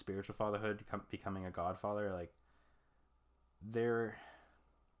 Even spiritual fatherhood, becoming a godfather, like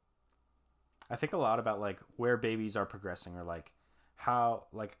I think a lot about like where babies are progressing, or like how,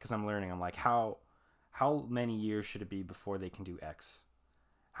 like, because I'm learning, I'm like, how many years should it be before they can do X?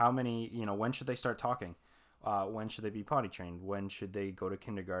 How many, when should they start talking? When should they be potty trained? When should they go to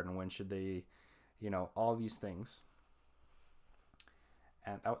kindergarten? When should they, all these things.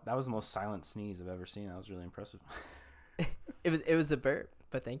 And that was the most silent sneeze I've ever seen. That was really impressive. It was a burp,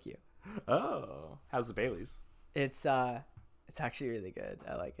 but thank you. Oh, how's the Bailey's? It's actually really good.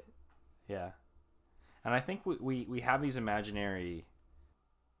 I like it. Yeah. And I think we have these imaginary,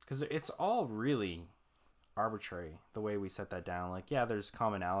 because it's all really arbitrary the way we set that down. Like, yeah, there's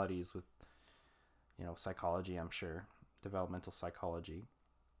commonalities with, psychology, I'm sure, developmental psychology.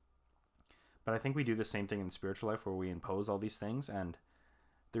 But I think we do the same thing in spiritual life where we impose all these things. And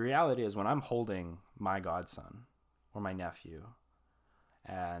the reality is when I'm holding my godson or my nephew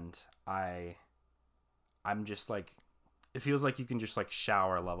and I'm just like, it feels like you can just like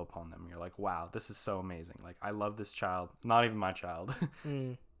shower love upon them. You're like, wow, this is so amazing. Like, I love this child, not even my child.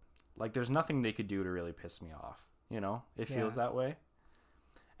 Like, there's nothing they could do to really piss me off. It feels that way.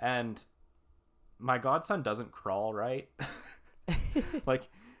 And my godson doesn't crawl right. Like,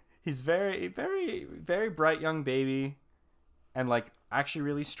 he's very, very, very bright young baby and like actually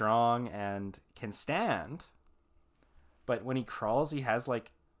really strong and can stand. But when he crawls, he has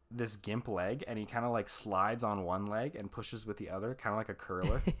like this gimp leg and he kind of like slides on one leg and pushes with the other, kind of like a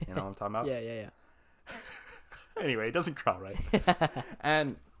curler. You know what I'm talking about? Yeah. Anyway, he doesn't crawl right.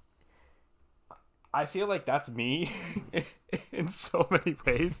 And I feel like that's me in so many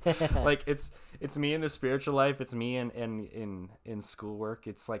ways. Like it's me in the spiritual life. It's me in schoolwork.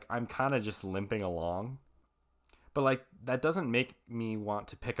 It's like I'm kind of just limping along, but like that doesn't make me want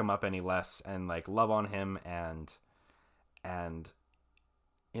to pick him up any less and like love on him and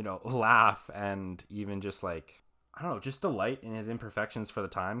laugh and even just like, I don't know, just delight in his imperfections for the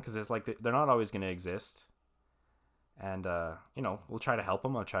time, because it's like they're not always going to exist. And, we'll try to help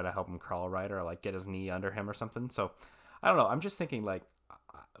him. I'll try to help him crawl right, or like get his knee under him or something. So I don't know. I'm just thinking like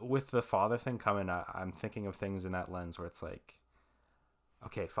with the father thing coming, I'm thinking of things in that lens where it's like,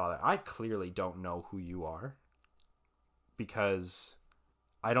 okay, Father, I clearly don't know who you are because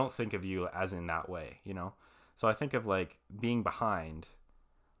I don't think of you as in that way, So I think of like being behind,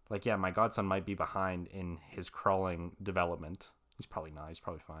 like, yeah, my godson might be behind in his crawling development. He's probably not. He's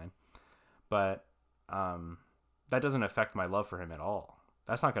probably fine. But, that doesn't affect my love for him at all.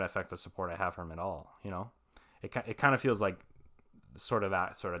 that's not going to affect the support I have for him at all. You know, it kind of feels like sort of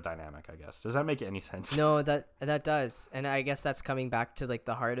that sort of dynamic, I guess. Does that make any sense? No, that does. And I guess that's coming back to like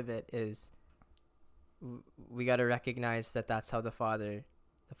the heart of it is we got to recognize that that's how the father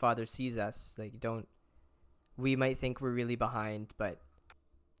sees us. Like, we might think we're really behind, but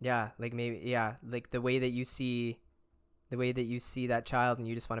yeah, like maybe, yeah, like the way that you see that child and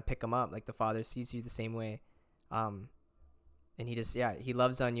you just want to pick him up, like the father sees you the same way. And he just, yeah, he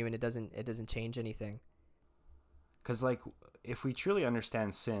loves on you, and it doesn't change anything. Because, like, if we truly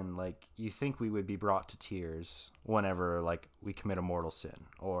understand sin, like, you think we would be brought to tears whenever, like, we commit a mortal sin,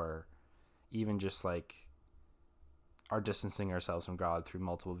 or even just, like, are distancing ourselves from God through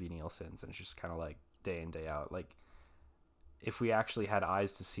multiple venial sins, and it's just kind of, like, day in, day out. Like, if we actually had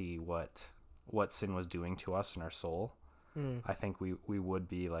eyes to see what sin was doing to us in our soul, I think we would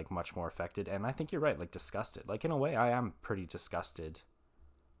be, like, much more affected. And I think you're right, like, disgusted. Like, in a way, I am pretty disgusted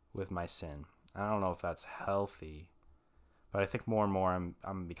with my sin. I don't know if that's healthy, but I think more and more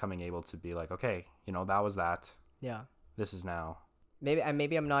I'm becoming able to be like, okay, you know, that was that. Yeah. This is now. Maybe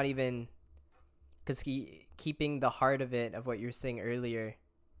I'm not even, because keeping the heart of it, of what you were saying earlier,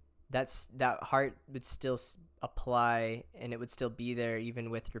 that heart would still apply, and it would still be there even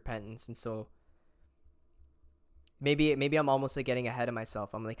with repentance. And so maybe I'm almost like getting ahead of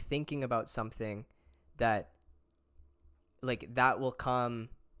myself. I'm like thinking about something that, like, that will come.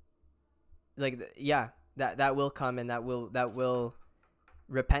 Like, yeah, that will come, and that will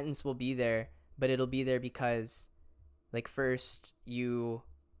repentance will be there, but it'll be there because, like, first you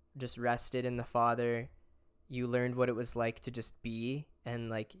just rested in the Father, you learned what it was like to just be and,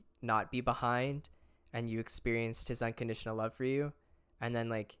 like, not be behind, and you experienced his unconditional love for you, and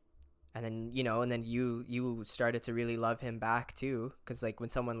then you started to really love him back too, because, like, when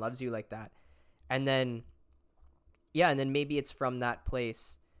someone loves you like that, and then maybe it's from that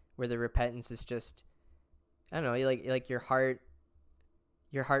place where the repentance is just, I don't know, like your heart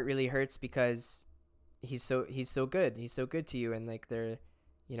really hurts because he's so good. He's so good to you, and like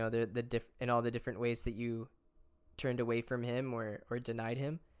in all the different ways that you turned away from him or denied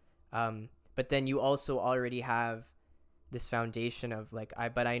him. But then you also already have this foundation of like,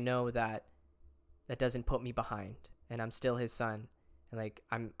 I know that doesn't put me behind, and I'm still his son, and like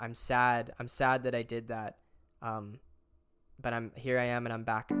I'm sad that I did that. But here I am, and I'm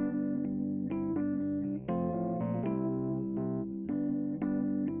back.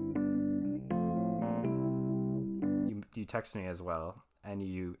 You texted me as well, and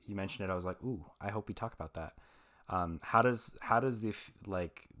you mentioned it. I was like, ooh, I hope we talk about that. How does the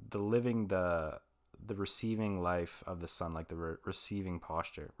living the receiving life of the son, like the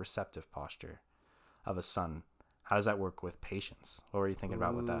receptive posture of a son, how does that work with patience? What were you thinking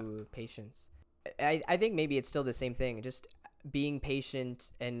about with that? Patience. I think maybe it's still the same thing. Just being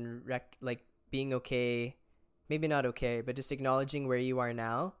patient and like being okay, maybe not okay, but just acknowledging where you are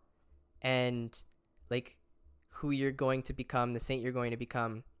now, and like who you're going to become, the saint you're going to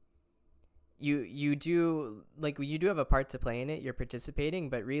become. You do have a part to play in it. You're participating,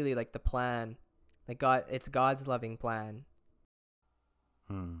 but really, like, the plan, like it's God's loving plan.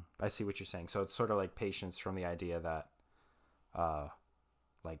 I see what you're saying. So it's sort of like patience from the idea that,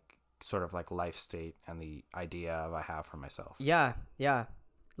 like, sort of like life state and the idea I have for myself. Yeah.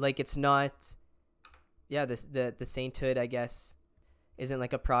 Like, it's not. Yeah, the sainthood, I guess, isn't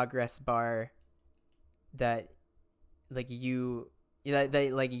like a progress bar that, like, you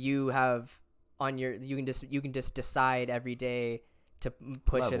have on your, you can just decide every day to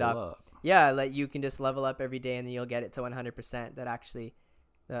push level it up. Yeah, like you can just level up every day, and then you'll get it to 100%. That actually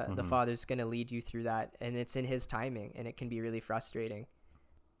the Father's going to lead you through that, and it's in his timing, and it can be really frustrating.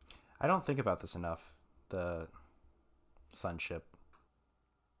 I don't think about this enough, the sonship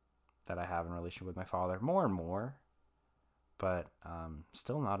that I have in relation with my father. More and more, but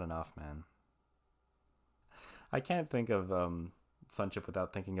still not enough, man. I can't think of sonship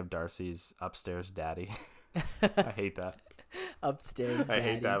without thinking of Darcy's upstairs daddy. I hate that. Upstairs daddy. I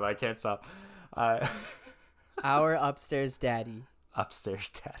hate that, but I can't stop. Our upstairs daddy. Upstairs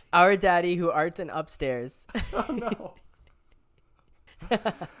daddy. Our daddy who art an upstairs. Oh, no.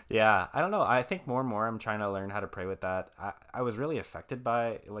 Yeah, I don't know. I think more and more I'm trying to learn how to pray with that. I was really affected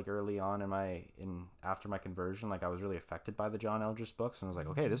by, like, early on after my conversion, like, I was really affected by the John Eldredge books, and I was like,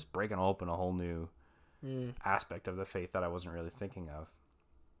 okay, this is breaking open a whole new aspect of the faith that I wasn't really thinking of.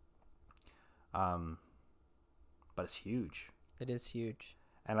 But it's huge. It is huge.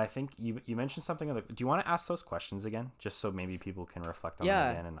 And I think you mentioned something do you want to ask those questions again, just so maybe people can reflect on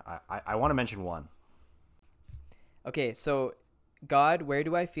them again? And I want to mention one. Okay, so God, where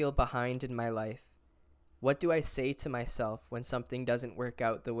do I feel behind in my life? What do I say to myself when something doesn't work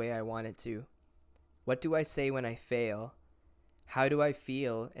out the way I want it to? What do I say when I fail? How do I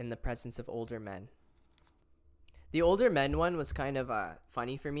feel in the presence of older men? The older men one was kind of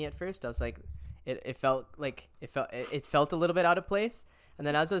funny for me at first. I was like, it felt a little bit out of place. And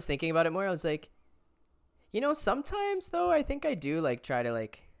then as I was thinking about it more, I was like, sometimes though, I think I do like try to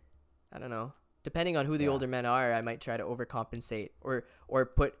like, I don't know, depending on who the older men are, I might try to overcompensate or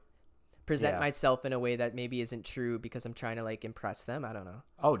present myself in a way that maybe isn't true because I'm trying to like impress them. I don't know.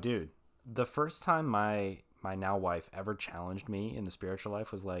 Oh, dude. The first time my now wife ever challenged me in the spiritual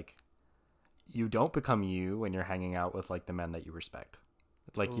life was like, you don't become you when you're hanging out with like the men that you respect.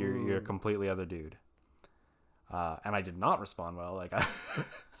 Like you're a completely other dude. And I did not respond well. Like I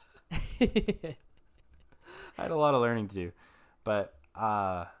had a lot of learning to do, but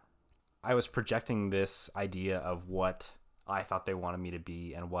I was projecting this idea of what I thought they wanted me to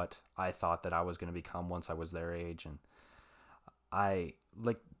be and what I thought that I was going to become once I was their age. And I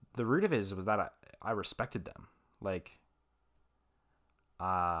like the root of it was that I respected them. Like,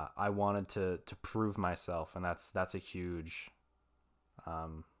 I wanted to prove myself. And that's a huge,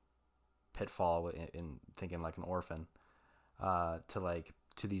 pitfall in thinking like an orphan,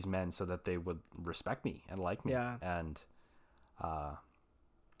 to these men so that they would respect me and like me. Yeah. And,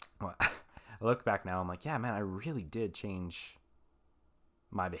 well, I look back now, I'm like, yeah, man, I really did change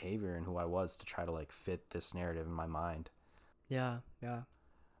my behavior and who I was to try to like fit this narrative in my mind. Yeah. Yeah.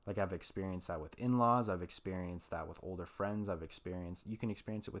 Like I've experienced that with in-laws. I've experienced that with older friends. You can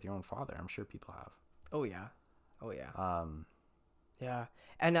experience it with your own father. I'm sure people have. Oh yeah. Yeah.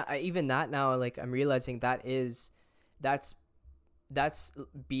 And even that now, like I'm realizing that's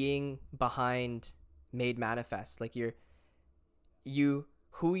being behind made manifest. Like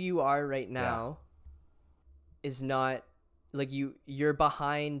who you are right now is not like you're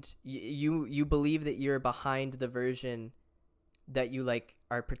behind you believe that you're behind the version that you like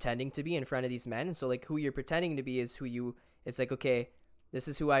are pretending to be in front of these men. And so like who you're pretending to be is it's like, okay, this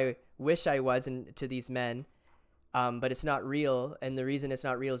is who I wish I was to these men. But it's not real. And the reason it's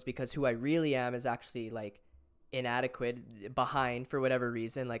not real is because who I really am is actually like inadequate, behind for whatever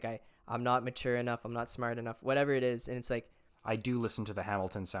reason. Like I'm not mature enough. I'm not smart enough, whatever it is. And it's like, I do listen to the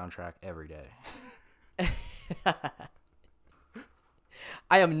Hamilton soundtrack every day.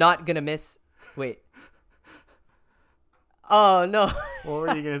 I am not going to miss. Wait. Oh, no. What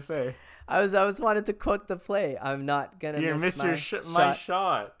were you going to say? I was wanted to quote the play. I'm not going to miss my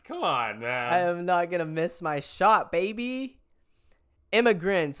shot. Come on, man. I am not going to miss my shot, baby.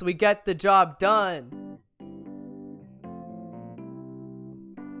 Immigrants, we get the job done.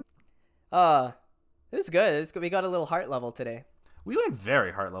 It was good. We got a little heart level today. We went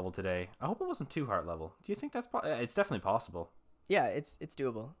very heart level today. I hope it wasn't too heart level. Do you think that's it's definitely possible? Yeah, it's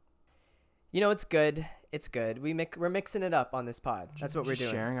doable. It's good. It's good. We're mixing it up on this pod. That's what we're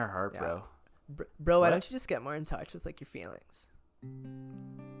doing. Sharing our heart, bro. Bro, why don't you just get more in touch with like your feelings?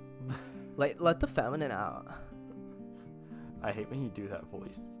 Like let the feminine out. I hate when you do that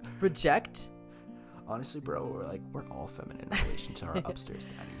voice. Reject. Honestly, bro, we're all feminine in relation to our upstairs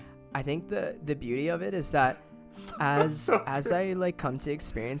daddy. I think the beauty of it is that as I like come to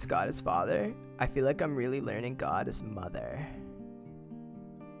experience God as Father, I feel like I'm really learning God as Mother.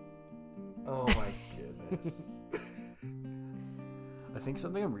 Oh my goodness. I think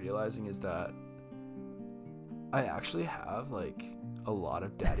something I'm realizing is that I actually have like a lot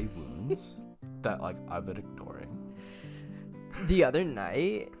of daddy wounds that like I've been ignoring. The other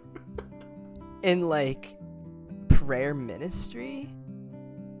night in like prayer ministry,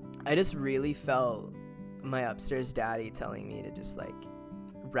 I just really felt my upstairs daddy telling me to just like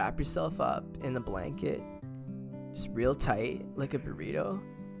wrap yourself up in the blanket just real tight like a burrito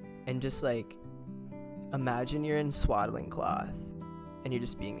and just like imagine you're in swaddling cloth and you're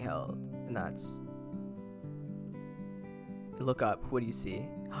just being held. And that's, look up, what do you see?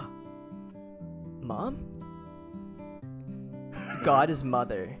 Mom? God is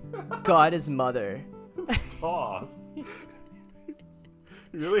mother. God is mother. Stop. You're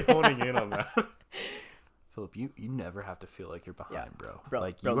really honing in on that. Philip, you never have to feel like you're behind, bro.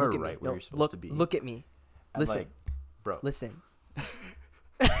 Like, you are right where you're supposed to be. Look at me. And Listen. like, bro. Listen. Look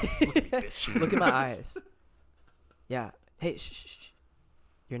at me, bitch. Look at my eyes. Yeah. Hey, shh.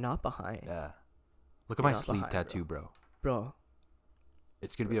 You're not behind. Yeah. Look at my sleeve tattoo, bro. Bro.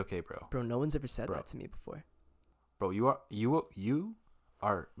 It's gonna be okay, bro. Bro, no one's ever said that to me before. Bro, you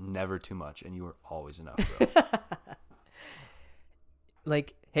are never too much, and you are always enough, bro.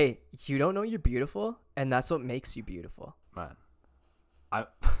 Like, hey, you don't know you're beautiful, and that's what makes you beautiful. Man, you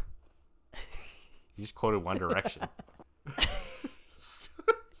just quoted One Direction. This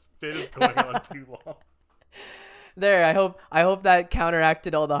bit is going on too long. There, I hope that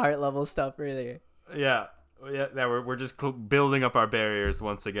counteracted all the heart level stuff earlier. Yeah. We're just building up our barriers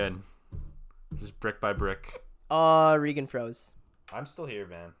once again, just brick by brick. Oh, Regan froze. I'm still here,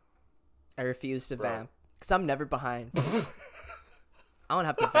 man. I refuse to Bro. vamp because I'm never behind. I don't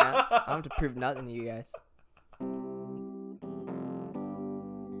have to vamp. I don't have to prove nothing to you guys.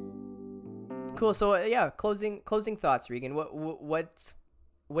 Cool. So yeah, closing thoughts, Regan. What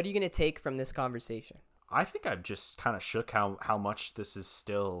are you gonna take from this conversation? I think I'm just kind of shook how much this is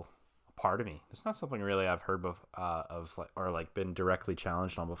still a part of me. It's not something really I've heard of like been directly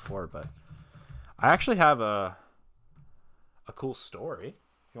challenged on before, but I actually have a cool story.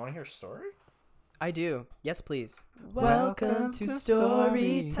 You want to hear a story? I do. Yes, please. Welcome to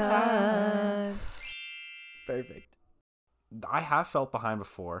story time. Perfect. I have felt behind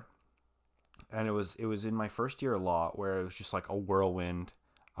before, and it was in my first year of law where it was just like a whirlwind.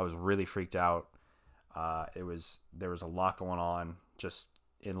 I was really freaked out. There was a lot going on just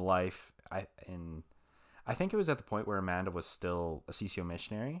in life. I think it was at the point where Amanda was still a CCO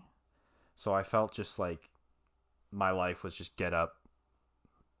missionary, so I felt just like my life was just get up.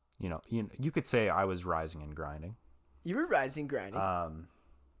 You could say I was rising and grinding. You were rising, grinding.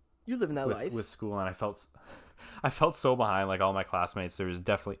 You're living that life with school, and I felt so behind. Like all my classmates, there was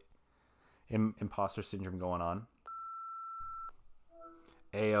definitely imposter syndrome going on.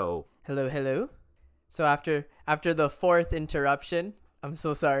 Ayo. Hello. So after the fourth interruption, I'm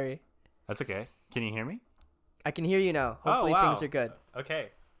so sorry. That's okay. Can you hear me? I can hear you now. Hopefully things are good. Okay.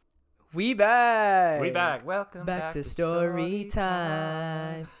 We back. Welcome back to story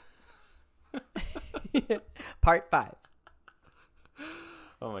time. Part 5.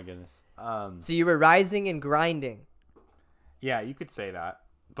 Oh my goodness. So you were rising and grinding. Yeah, you could say that,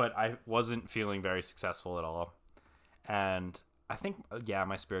 but I wasn't feeling very successful at all. And I think,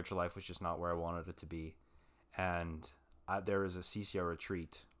 my spiritual life was just not where I wanted it to be. And there was a CCO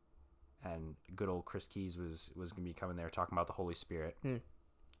retreat, and good old Chris Keys was going to be coming there talking about the Holy Spirit.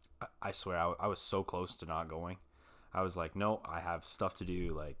 I swear, I was so close to not going. I was like, no, I have stuff to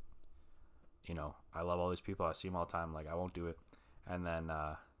do. Like, I love all these people. I see them all the time. Like, I won't do it. And then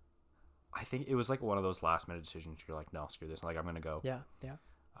I think it was like one of those last minute decisions. You're like, no, screw this. Like, I'm going to go. Yeah.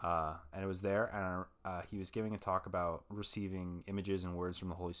 And it was there, and he was giving a talk about receiving images and words from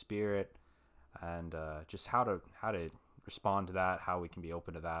the Holy Spirit, and just how to respond to that, how we can be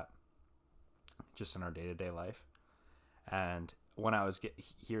open to that, just in our day-to-day life. And when I was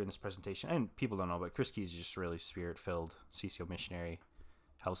hearing this presentation, and people don't know, but Chris Keys is just really spirit-filled CCO missionary,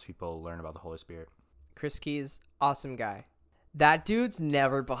 helps people learn about the Holy Spirit. Chris Keys, awesome guy. That dude's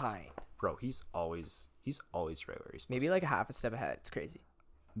never behind. Bro, he's always right where he's supposed Maybe like a half a step ahead. It's crazy.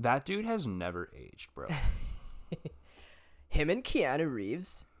 That dude has never aged, bro. Him and Keanu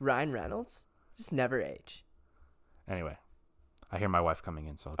Reeves, Ryan Reynolds, just never age. Anyway, I hear my wife coming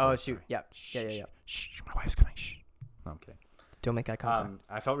in, so Oh, shoot. Yeah. Yeah. Shh, my wife's coming. Shh. No, I'm kidding. Don't make eye contact.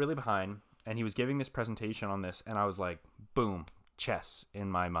 I felt really behind, and he was giving this presentation on this, and I was like, boom, chess in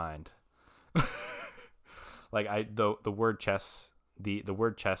my mind. Like the word chess, the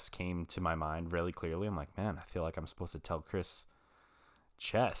word chess came to my mind really clearly. I'm like, man, I feel like I'm supposed to tell Chris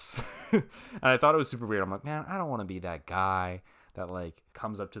chess. And I thought it was super weird. I'm like, man, I don't want to be that guy that like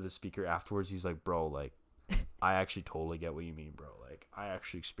comes up to the speaker afterwards. He's like, bro, like, I actually totally get what you mean, bro. Like, I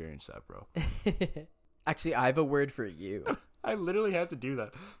actually experienced that, bro. Actually, I have a word for you. I literally had to do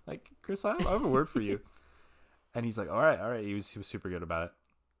that. Like, Chris, I have a word for you. And he's like, all right. He was super good about it.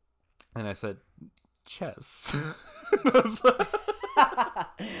 And I said, chess. And I was like,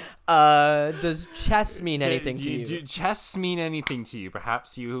 does chess mean anything to you? Do chess mean anything to you?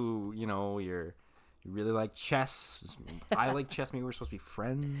 Perhaps you really like chess. I like chess. Maybe we're supposed to be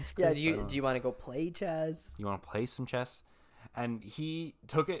friends, Chris. Yeah, do you want to go play chess? You want to play some chess? And he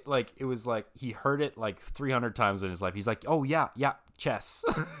took it like it was like he heard it like 300 times in his life. He's like, oh yeah, chess.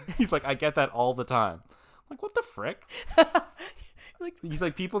 He's like, I get that all the time. I'm like, what the frick? He's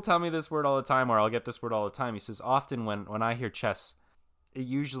like, people tell me this word all the time, or I'll get this word all the time. He says, often when I hear chess,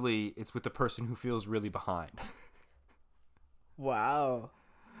 it's with the person who feels really behind. Wow.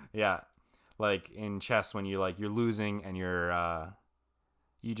 Yeah. Like in chess, when you're losing and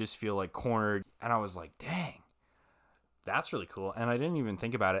you just feel like cornered. And I was like, dang, that's really cool. And I didn't even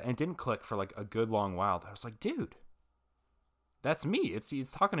think about it, and it didn't click for like a good long while. I was like, dude, that's me.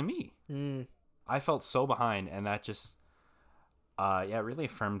 He's talking to me. I felt so behind, and that just, it really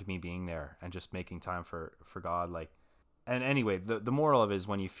affirmed me being there and just making time for God. Like, and anyway, the moral of it is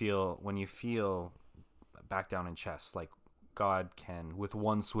when you feel back down in chess, like God can, with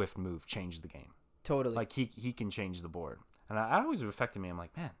one swift move, change the game. Totally. Like he can change the board. And that always affected me. I'm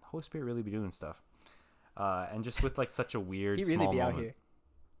like, man, the Holy Spirit really be doing stuff. and just with like such a weird He really small be out moment. here.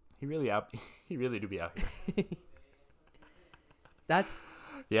 He really do be out here. That's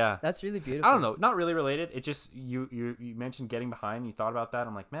Yeah. really beautiful. I don't know, not really related. It just you mentioned getting behind. You thought about that.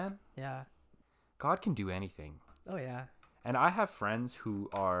 I'm like, man, Yeah. God can do anything. Oh yeah. And I have friends who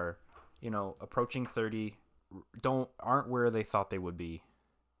are, approaching 30, aren't where they thought they would be.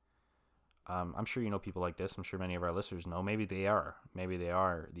 I'm sure you know people like this. I'm sure many of our listeners know. Maybe they are. Maybe they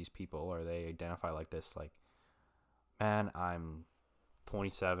are these people, or they identify like this. Like, man, I'm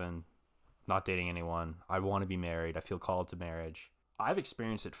 27, not dating anyone. I want to be married. I feel called to marriage. I've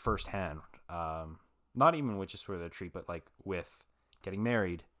experienced it firsthand. Not even with just for the retreat, but like with getting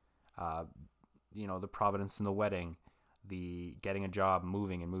married. The providence in the wedding, the getting a job,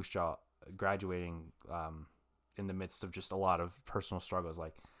 moving in Moose Jaw, graduating, in the midst of just a lot of personal struggles.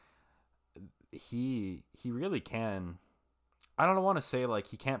 Like, he really can. I don't want to say like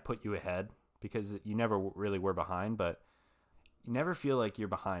he can't put you ahead, because you never really were behind, but you never feel like you're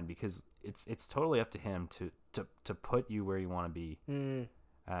behind, because it's totally up to him to put you where you want to be.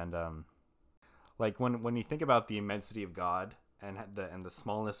 And like when you think about the immensity of God and the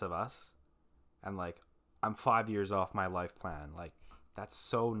smallness of us, and like, I'm 5 years off my life plan, like that's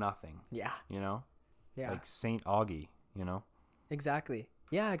so nothing. Yeah. Yeah. Like Saint Augie, Exactly.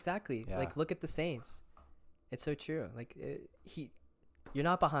 Yeah, exactly. Yeah. Like, look at the saints. It's so true. Like, you're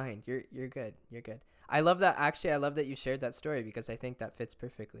not behind. You're good. You're good. I love that. Actually, I love that you shared that story, because I think that fits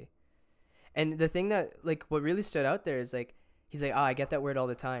perfectly. And the thing that, like, what really stood out there is, like, he's like, I get that word all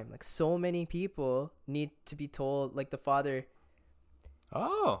the time. Like, so many people need to be told, like, the Father.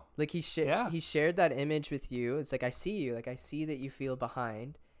 Oh. Like, he shared that image with you. It's like, I see you. Like, I see that you feel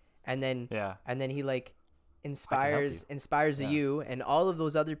behind. And then he like inspires Yeah. you and all of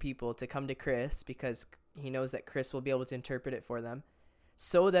those other people to come to Chris, because he knows that Chris will be able to interpret it for them,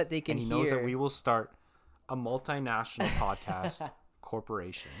 so that they can and he hear. knows that we will start a multinational podcast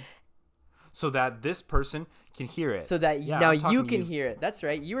corporation, so that this person can hear it. So that Yeah, now I'm talking you to can hear it. That's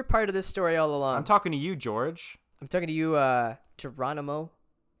right. You were part of this story all along. I'm talking to you, George. I'm talking to you, Geronimo.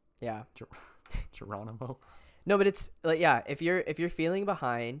 Yeah. Geronimo. No, but it's like, yeah, if you're feeling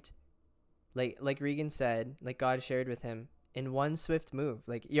behind, like Regan said, like God shared with him, in one swift move,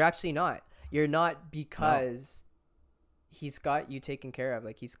 like you're actually not. You're not, because he's got you taken care of.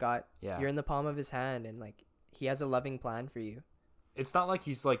 Like, he's got you're in the palm of his hand, and like he has a loving plan for you. It's not like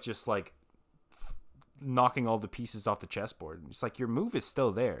he's like just like knocking all the pieces off the chessboard. It's like your move is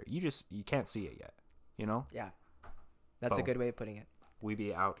still there. You can't see it yet. Yeah. That's a good way of putting it. We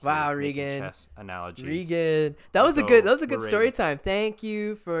be out here Wow, making Regan. chess analogies. Regan, that was a good we're story ready. time. Thank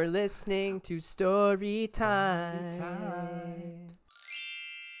you for listening to Story Time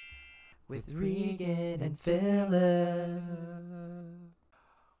with Regan and Philip.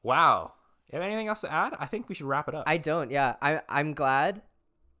 Wow. You have anything else to add? I think we should wrap it up. I don't. Yeah, I'm glad.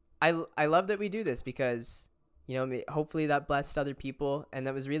 I love that we do this, because hopefully that blessed other people, and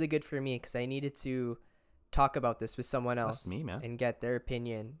that was really good for me, because I needed to talk about this with someone else me, man. and get their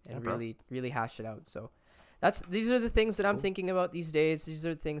opinion and bro. really hash it out. So these are the things that I'm thinking about these days. These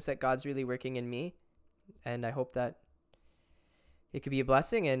are the things that God's really working in me, and I hope that it could be a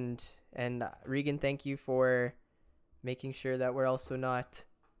blessing. And Regan, thank you for making sure that we're also not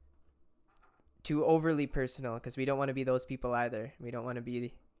too overly personal, because we don't want to be those people either. We don't want to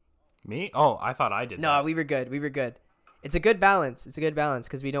be Me? Oh, I thought I did. No, that. we were good. It's a good balance.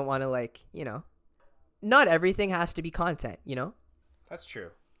 Because we don't want to, not everything has to be content, That's true.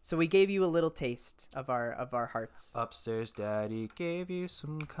 So we gave you a little taste of our hearts. Upstairs, Daddy gave you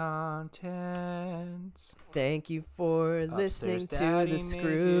some content. Thank you for listening Upstairs, to Daddy the made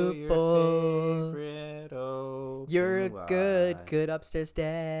Scruple. You're You're a good upstairs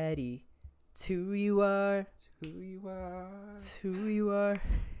daddy. It's who you are. Who you are. It's who you are.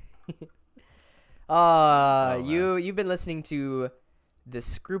 man. You've been listening to The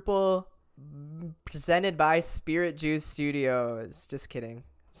Scruple, presented by Spirit Juice Studios. Just kidding.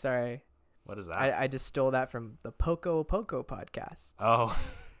 Sorry. What is that? I just stole that from the Poco podcast. Oh,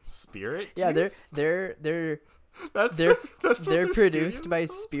 Spirit Yeah, Juice? they're That's they're that's what they're their produced studio's by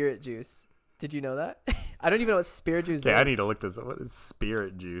called? Spirit Juice. Did you know that? I don't even know what Spirit Juice Okay, is. I need to look this up. What is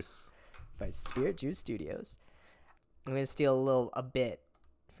Spirit Juice? By Spirit Juice Studios. I'm gonna steal a bit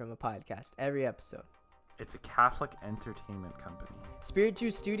from a podcast every episode. It's a Catholic entertainment company. Spirit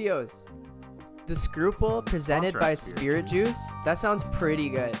Juice Studios. The Scruple, presented Sponsor by us, Spirit Spirit Juice. That sounds pretty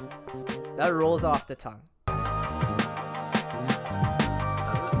good. That rolls off the tongue.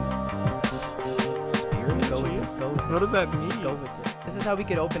 Spirit Go with it, Juice? go with it. What does that mean? Go with it. This is how we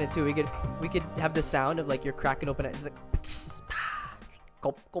could open it too. We could have the sound of like you're cracking open it, just like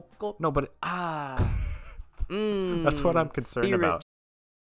gulp gulp gulp. No, but Ah. That's what I'm concerned about.